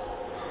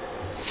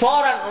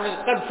فوراً انہیں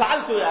قد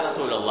فعلت یا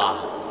رسول اللہ،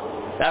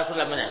 یا رسول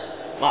اللہ میں نے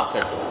معاف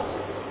کر دیا۔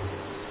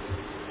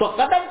 تو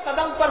قدم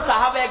قدم پر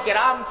صحابہ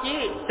کرام کی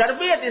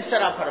تربیت اس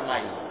طرح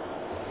فرمائی۔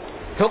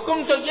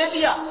 حکم تو یہ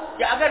دیا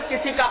کہ اگر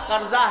کسی کا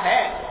قرضہ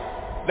ہے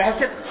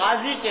بحثیت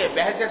قاضی کے،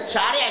 بحثیت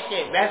شارع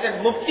کے، بحثیت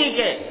مفتی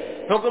کے،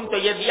 حکم تو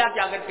یہ دیا کہ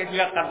اگر کسی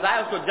کا قرضہ ہے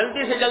اس کو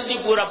جلدی سے جلدی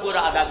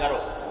پورا ادا کرو۔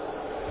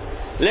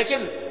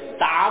 لیکن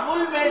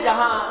تعامل میں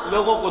جہاں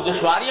لوگوں کو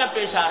دشواریاں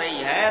پیش آ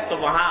رہی ہیں تو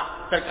وہاں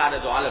سرکار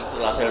دو عالم صلی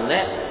اللہ علیہ وسلم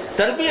نے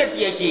تربیت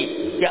یہ کی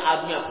کہ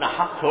آدمی اپنا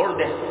حق چھوڑ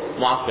دے،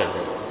 معاف کر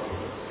دے،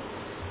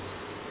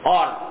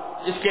 اور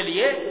اس کے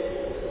لیے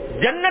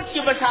جنت کی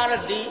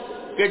بشارت دی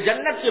کہ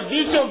جنت کے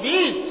بیچوں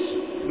بیچ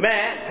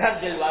میں گھر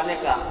دلوانے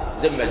کا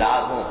ذمہ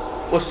دار ہوں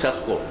اس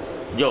شخص کو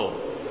جو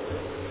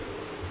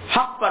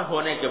حق پر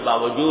ہونے کے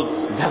باوجود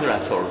جھگڑا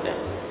چھوڑ دے۔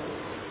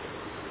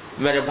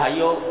 میرے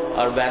بھائیوں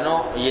اور بہنوں،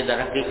 یہ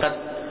در حقیقت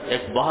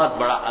ایک بہت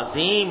بڑا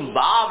عظیم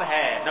باب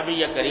ہے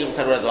نبی کریم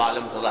صلی اللہ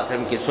علیہ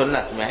وسلم کی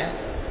سنت میں،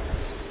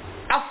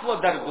 عفو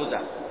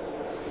درگزر۔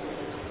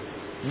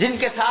 جن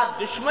کے ساتھ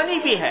دشمنی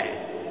بھی ہے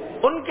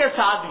ان کے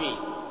ساتھ بھی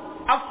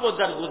عفو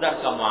درگزر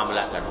کا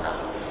معاملہ کرنا،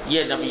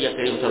 یہ نبی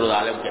کریم صلی اللہ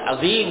علیہ وسلم کی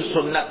عظیم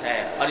سنت ہے،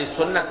 اور اس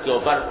سنت کے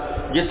اوپر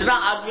جتنا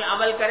آدمی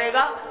عمل کرے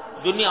گا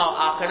دنیا و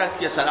آخرت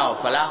کی صلاح و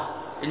فلاح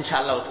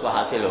انشاءاللہ اس کو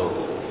حاصل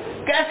ہوگی۔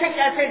 کیسے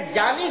کیسے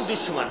جانی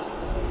دشمن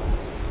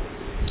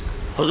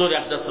حضور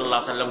اقدس صلی اللہ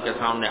علیہ وسلم کے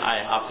سامنے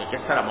آئے، آپ نے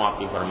کس طرح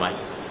معافی فرمائی۔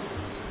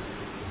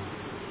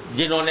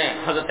 جنہوں نے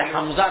حضرت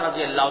حمزہ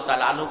رضی اللہ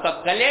تعالیٰ عنہ کا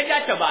کلیجہ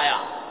چبایا،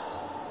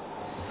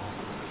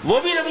 وہ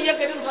بھی نبی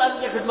کریم صلی اللہ علیہ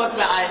وسلم کی خدمت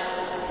میں آئے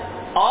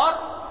اور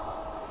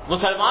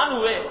مسلمان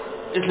ہوئے۔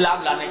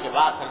 اسلام لانے کے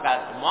بعد سرکار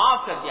کو معاف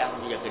کر دیا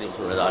نبی کریم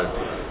صلی اللہ علیہ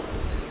وسلم۔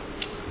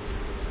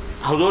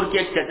 حضور کے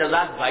ایک چچا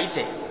زاد بھائی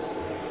تھے،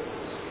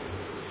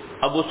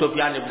 ابو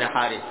سفیان ابن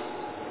حارث،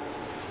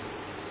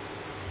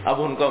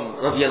 اب ان کو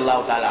رضی اللہ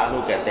تعالی عنہ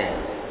کہتے ہیں،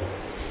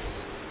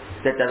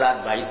 چچا زاد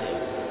بھائی تھے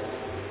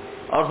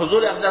اور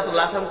حضور اقدس صلی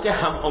اللہ علیہ وسلم کے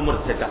ہم عمر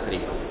تھے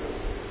تقریباً،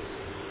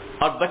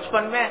 اور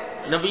بچپن میں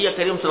نبی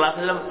کریم صلی اللہ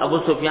علیہ وسلم ابو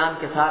سفیان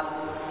کے ساتھ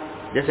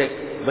جیسے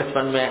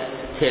بچپن میں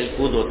کھیل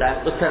کود ہوتا ہے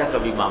اس طرح کا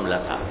بھی معاملہ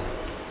تھا۔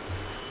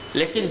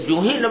 لیکن جو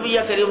ہی نبی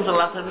کریم صلی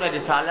اللہ علیہ وسلم نے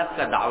رسالت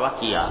کا دعویٰ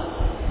کیا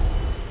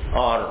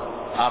اور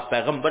آپ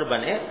پیغمبر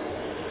بنے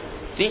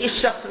تو اس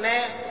شخص نے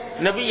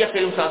نبی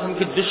کریم صلی اللہ علیہ وسلم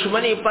کی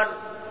دشمنی پر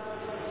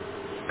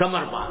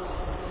کمر باندھ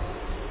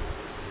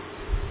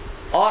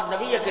اور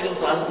نبی کریم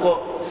صلی اللہ علیہ وسلم کو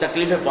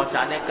تکلیفیں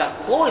پہنچانے کا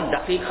کوئی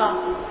دقیقہ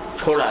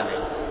چھوڑا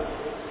نہیں۔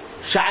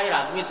 شاعر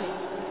آدمی تھے،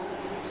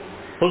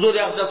 حضور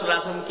اقدس صلی اللہ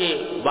علیہ وسلم کے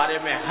بارے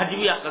میں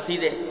ہجویہ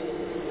قصیدے،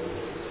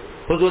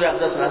 حضور اقدس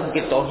صلی اللہ علیہ وسلم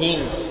کی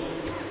توہین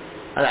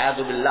اعوذ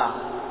باللہ،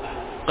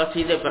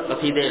 قصیدے پر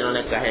قصیدے انہوں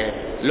نے کہے،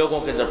 لوگوں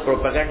کے اندر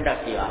پروپیگنڈا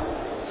کیا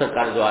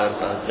سرکار دو عالم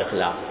صلی اللہ علیہ وسلم کے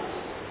خلاف۔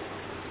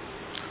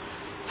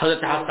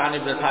 حضرت حسان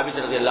بن ثابت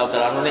رضی اللہ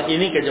تعالیٰ عنہ نے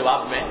انہی کے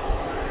جواب میں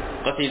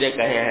قصیدے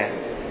کہے ہیں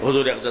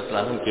حضور اقدس صلی اللہ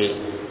علیہ وسلم کی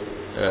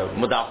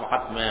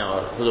مدافعت میں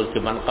اور حضور کی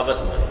منقبت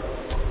میں۔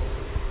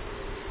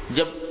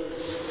 جب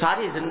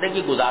ساری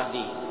زندگی گزار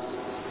دی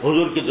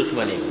حضور کی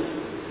دشمنی میں،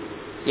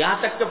 یہاں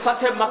تک کہ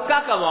فتح مکہ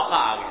کا موقع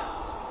آ گیا،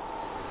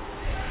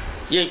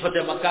 یہی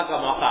فتح مکہ کا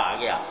موقع آ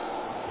گیا،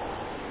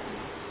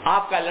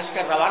 آپ کا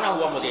لشکر روانہ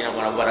ہوا مدینہ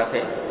منورہ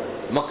سے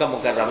مکہ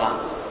مکرمہ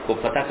کو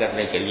فتح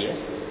کرنے کے لیے۔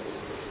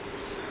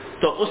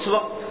 تو اس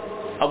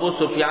وقت ابو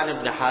سفیان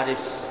ابن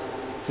حارث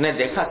نے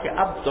دیکھا کہ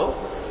اب تو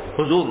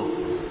حضور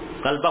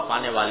غلبہ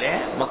پانے والے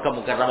ہیں، مکہ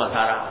مکرمہ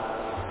سارا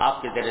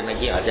آپ کے زیر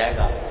نگی آ جائے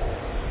گا۔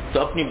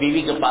 تو اپنی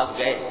بیوی کے پاس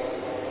گئے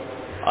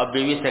اور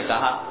بیوی سے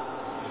کہا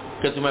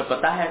کہ تمہیں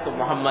پتہ ہے کہ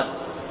محمد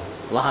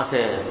وہاں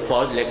سے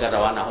فوج لے کر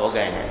روانہ ہو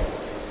گئے ہیں،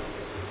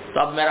 تو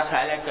اب میرا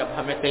خیال ہے کہ اب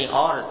ہمیں کہیں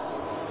اور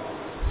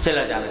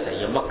چلا جانا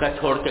چاہیے، مکہ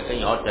چھوڑ کے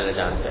کہیں اور چلے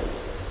جانا چاہیے۔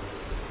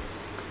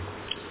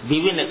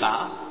 بیوی نے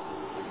کہا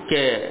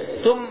کہ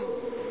تم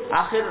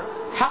آخر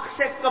حق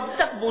سے کب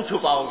تک منہ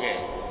چھپاؤ گے؟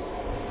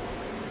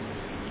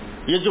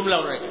 یہ جملہ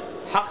انہوں نے کہا،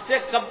 حق سے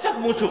کب تک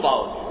منہ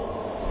چھپاؤ گے؟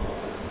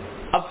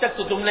 اب تک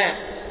تو تم نے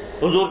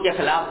حضور کے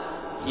خلاف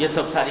یہ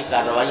سب ساری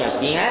کارروائیاں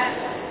کی ہیں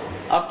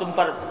اور تم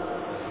پر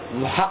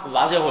حق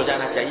واضح ہو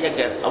جانا چاہیے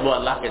کہ اب وہ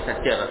اللہ کے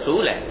سچے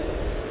رسول ہیں،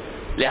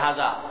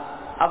 لہذا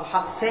اب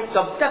حق سے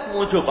کب تک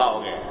منہ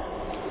چھپاؤ گے؟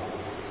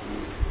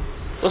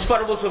 اس پر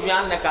ابو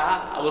سفیان نے کہا،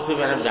 ابو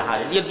سفیان بن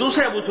حارث، یہ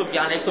دوسرے ابو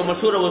سفیان، ایک تو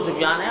مشہور ابو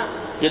سفیان ہے،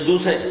 یہ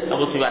دوسرے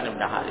ابو سفیان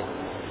بن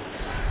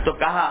حارث، تو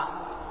کہا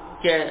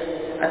کہ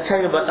اچھا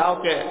یہ بتاؤ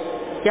کہ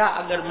کیا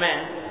اگر میں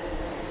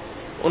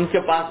ان کے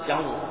پاس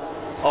جاؤں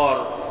اور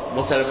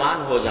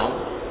مسلمان ہو جاؤں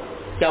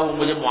کیا وہ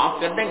مجھے معاف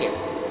کر دیں گے؟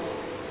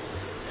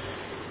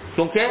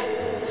 کیونکہ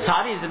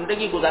ساری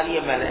زندگی گزاری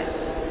ہے میں نے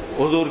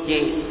حضور کی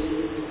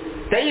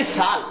 23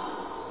 سال،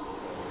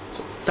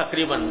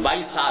 تقریباً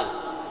 22 سال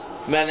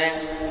میں نے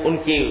ان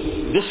کی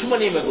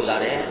دشمنی میں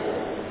گزارے ہیں،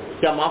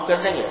 کیا معاف کر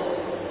دیں گے؟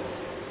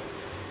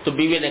 تو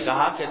بیوی نے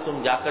کہا کہ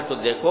تم جا کر تو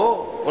دیکھو،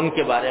 ان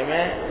کے بارے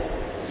میں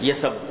یہ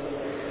سب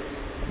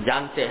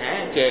جانتے ہیں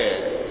کہ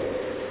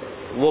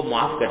وہ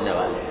معاف کرنے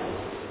والے ہیں۔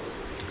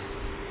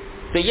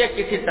 تو یہ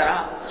کسی طرح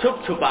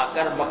چھپ چھپا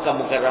کر مکہ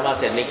مکرمہ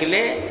سے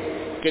نکلے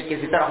کہ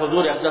کسی طرح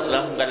حضور افضل صلی اللہ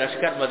علیہ وسلم کا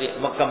لشکر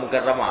مکہ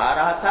مکرمہ آ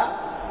رہا تھا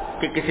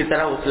کہ کسی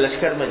طرح اس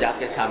لشکر میں جا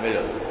کے شامل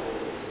ہو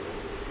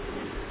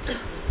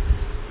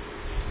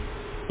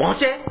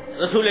پہنچے.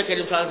 رسول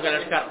کریم صلی اللہ علیہ وسلم کا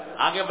لشکر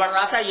آگے بڑھ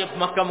رہا تھا, یہ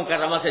مکہ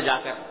مکرمہ سے جا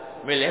کر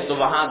ملے تو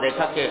وہاں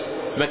دیکھا کہ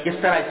میں کس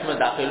طرح اس میں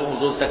داخل ہوں,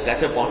 حضور تک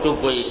کیسے پہنچوں,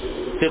 کوئی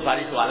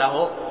سفارش والا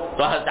ہو.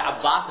 تو حضرت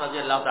عباس رضی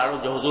اللہ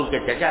تعالیٰ جو حضور کے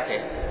چچا تھے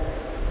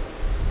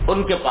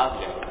ان کے پاس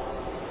گئے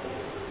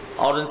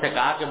اور ان سے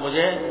کہا کہ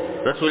مجھے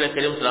رسول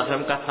کریم صلی اللہ علیہ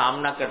وسلم کا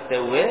سامنا کرتے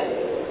ہوئے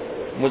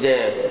مجھے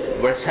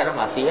بڑی شرم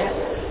آتی ہے,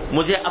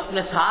 مجھے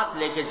اپنے ساتھ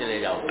لے کے چلے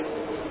جاؤ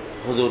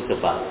حضور کے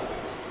پاس.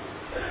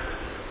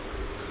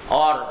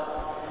 اور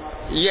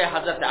یہ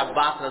حضرت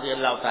عباس رضی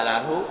اللہ تعالیٰ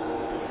عنہ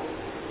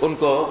ان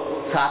کو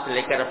ساتھ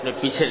لے کر اپنے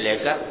پیچھے لے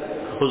کر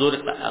حضور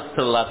صلی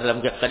اللہ علیہ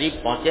وسلم کے قریب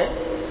پہنچے.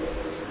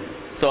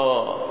 تو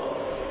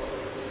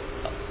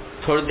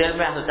تھوڑی دیر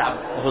میں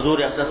حضور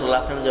صلی اللہ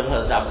علیہ وسلم جب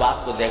حضرت عباس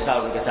کو دیکھا,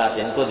 ان کے ساتھ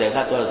ان کو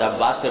دیکھا, تو حضرت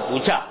عباس سے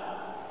پوچھا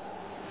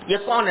یہ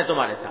کون ہے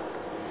تمہارے ساتھ؟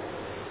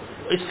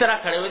 اس طرح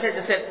کھڑے ہوئے تھے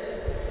جیسے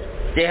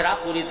چہرہ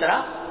پوری طرح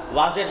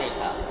واضح نہیں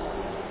تھا,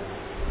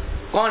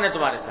 کون ہے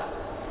تمہارے ساتھ؟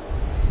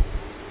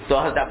 تو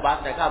حضرت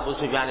عباس نے کہا ابو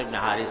سفیان ابن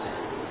حارث ہے.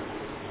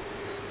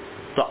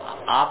 تو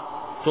آپ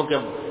چونکہ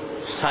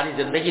ساری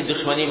زندگی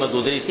دشمنی میں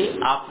گزری تھی,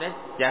 آپ نے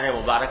چہرے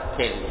مبارک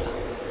پھیر لیا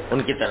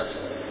ان کی طرف,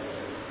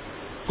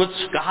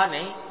 کچھ کہا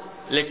نہیں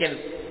لیکن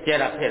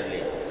چہرہ پھیر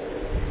لیا.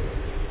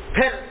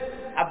 پھر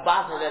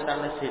عباس رضی اللہ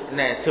عنہ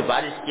نے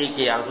سفارش کی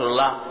کہ یا رسول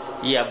اللہ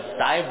یہ اب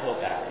تائب ہو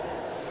کر آئے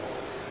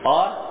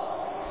اور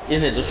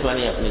انہیں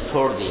دشمنی اپنی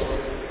چھوڑ دی ہے,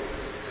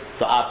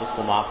 تو آپ اس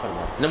کو معاف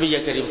فرمائیں. نبی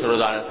کریم صلی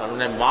اللہ علیہ وسلم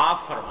نے معاف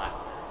فرمایا.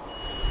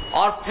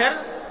 اور پھر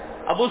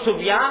ابو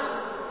سفیان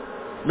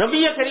نبی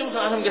کریم صلی اللہ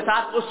علیہ وسلم کے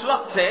ساتھ اس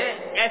وقت سے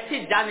ایسی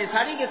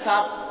جانثاری کے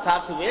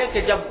ساتھ ہوئے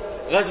کہ جب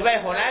غزوہ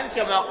حنین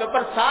کے موقع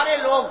پر سارے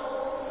لوگ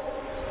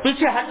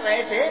پیچھے ہٹ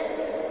رہے تھے,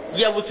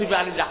 یہ ابو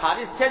سفیان بن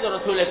حارث تھے جو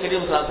رسول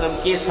کریم صلی اللہ علیہ وسلم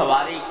کی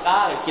سواری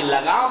کی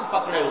لگام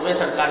پکڑے ہوئے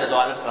سرکار دو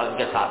عالم صلی اللہ علیہ وسلم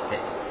کے ساتھ تھے.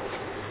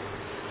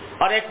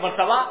 اور ایک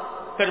مرتبہ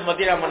پھر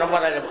مدینہ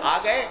منورہ جب آ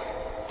گئے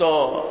تو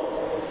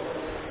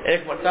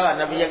ایک مرتبہ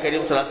نبی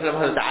کریم صلی اللہ علیہ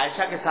وسلم حضرت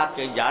عائشہ کے ساتھ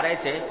کہیں جا رہے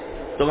تھے,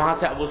 تو وہاں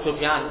سے ابو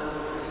سفیان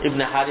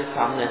ابن حارث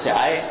سامنے سے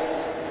آئے.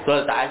 تو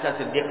حضرت عائشہ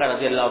صدیقہ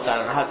رضی اللہ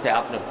تعالیٰ عنہا سے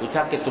آپ نے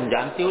پوچھا کہ تم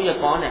جانتی ہو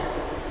یہ کون ہے؟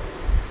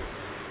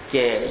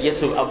 کہ یہ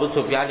ابو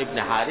سفیان ابن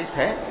حارث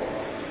ہے,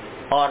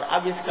 اور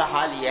اب اس کا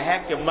حال یہ ہے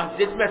کہ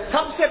مسجد میں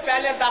سب سے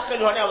پہلے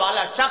داخل ہونے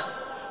والا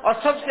شخص اور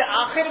سب سے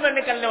آخر میں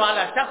نکلنے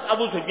والا شخص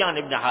ابو سفیان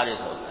ابن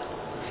حارث ہوتا ہے.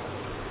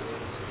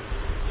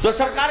 تو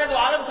سرکار دو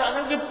عالم صلی اللہ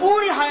علیہ وسلم کی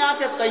پوری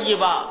حیات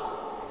طیبہ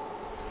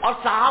اور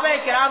صحابہ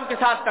کرام کے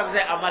ساتھ طرز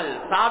عمل,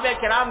 صحابہ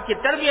کرام کی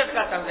تربیت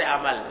کا طرز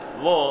عمل,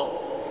 وہ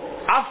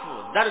عفو,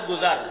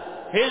 درگزر,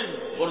 حلم,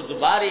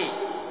 بردباری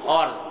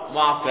اور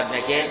معاف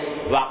کرنے کے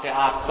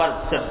واقعات پر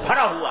سے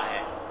بھرا ہوا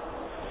ہے.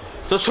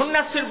 تو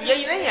سنت صرف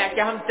یہی نہیں ہے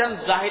کہ ہم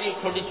چند ظاہری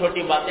چھوٹی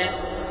چھوٹی باتیں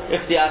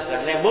اختیار کر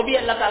لیں, وہ بھی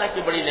اللہ تعالیٰ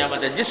کی بڑی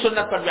نعمت ہے جس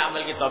سنت پر بھی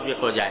عمل کی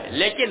توفیق ہو جائے.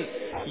 لیکن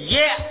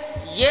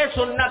یہ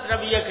سنت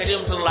نبی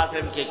کریم صلی اللہ علیہ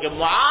وسلم کی کہ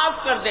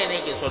معاف کر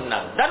دینے کی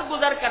سنت,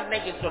 درگزر کرنے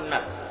کی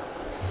سنت,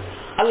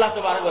 اللہ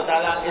تبارک و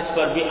تعالیٰ اس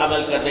پر بھی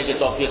عمل کرنے کی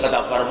توفیق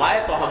عطا فرمائے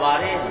تو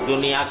ہمارے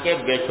دنیا کے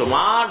بے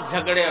شمار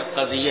جھگڑے اور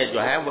قضیے جو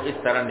ہیں وہ اس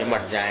طرح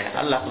نمٹ جائیں.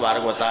 اللہ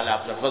تبارک و تعالیٰ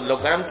اپنے فضل و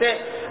کرم سے,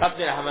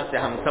 اپنے رحمت سے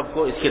ہم سب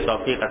کو اس کی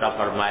توفیق عطا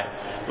فرمائے.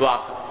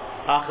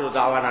 آخر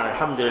دعوانا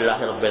الحمدللہ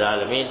رب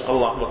العالمین.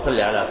 اللہم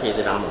صلی علی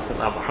سیدنا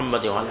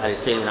محمد وعلی آل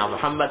سیدنا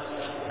محمد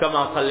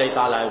کما صلیت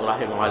علی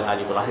ابراہیم وعلی آل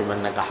ابراہیم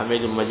انک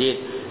حمید مجید.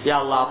 یا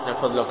اللہ اپنے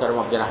فضل و کرم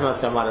اپنے رحمت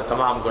سے ہمارے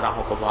تمام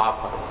گناہوں کو معاف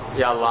فرما.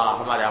 یا اللہ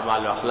ہمارے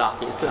اعمال و اخلاق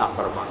کی اصلاح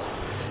فرما.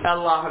 یا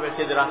اللہ ہمیں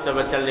سیدھے راستے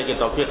پر چلنے کی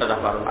توفیق عطا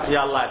فرما.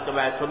 یا اللہ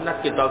اتباع سنت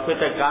کی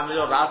توفیق کامل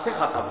و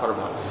راسخ عطا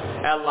فرما.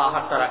 اے اللہ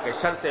ہر طرح کے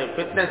شر سے,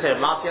 فتنے سے,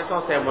 معصیتوں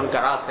سے,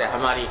 منکرات سے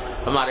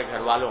ہمارے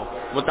گھر والوں,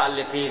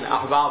 متعلقین,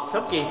 احباب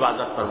سب کی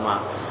حفاظت فرما.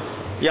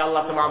 یا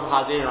اللہ تمام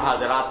حاضرین و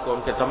حاضرات کو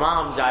ان کے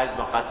تمام جائز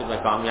مقاصد میں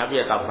کامیابی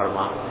عطا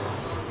فرما.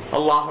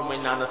 اللهم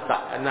انا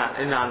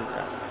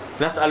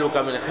نسألك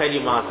من خير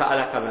ما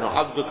سألك من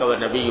عبدك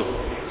ونبيك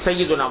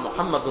سيدنا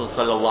محمد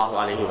صلى الله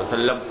عليه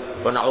وسلم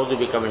ونعوذ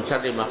بك من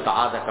شر ما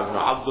استعاذك من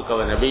عبدك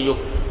ونبيك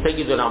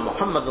سيدنا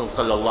محمد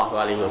صلى الله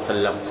عليه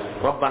وسلم.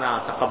 ربنا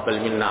تقبل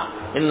منا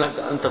انك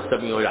انت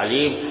السميع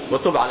العليم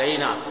وتب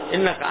علينا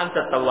انك انت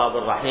التواب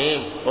الرحيم.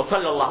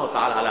 وصلى الله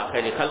تعالى على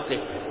خير خلقه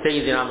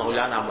سيدنا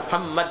مولانا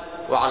محمد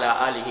وعلى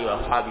آله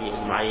واصحابه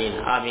اجمعين.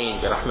 آمين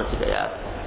برحمتك يا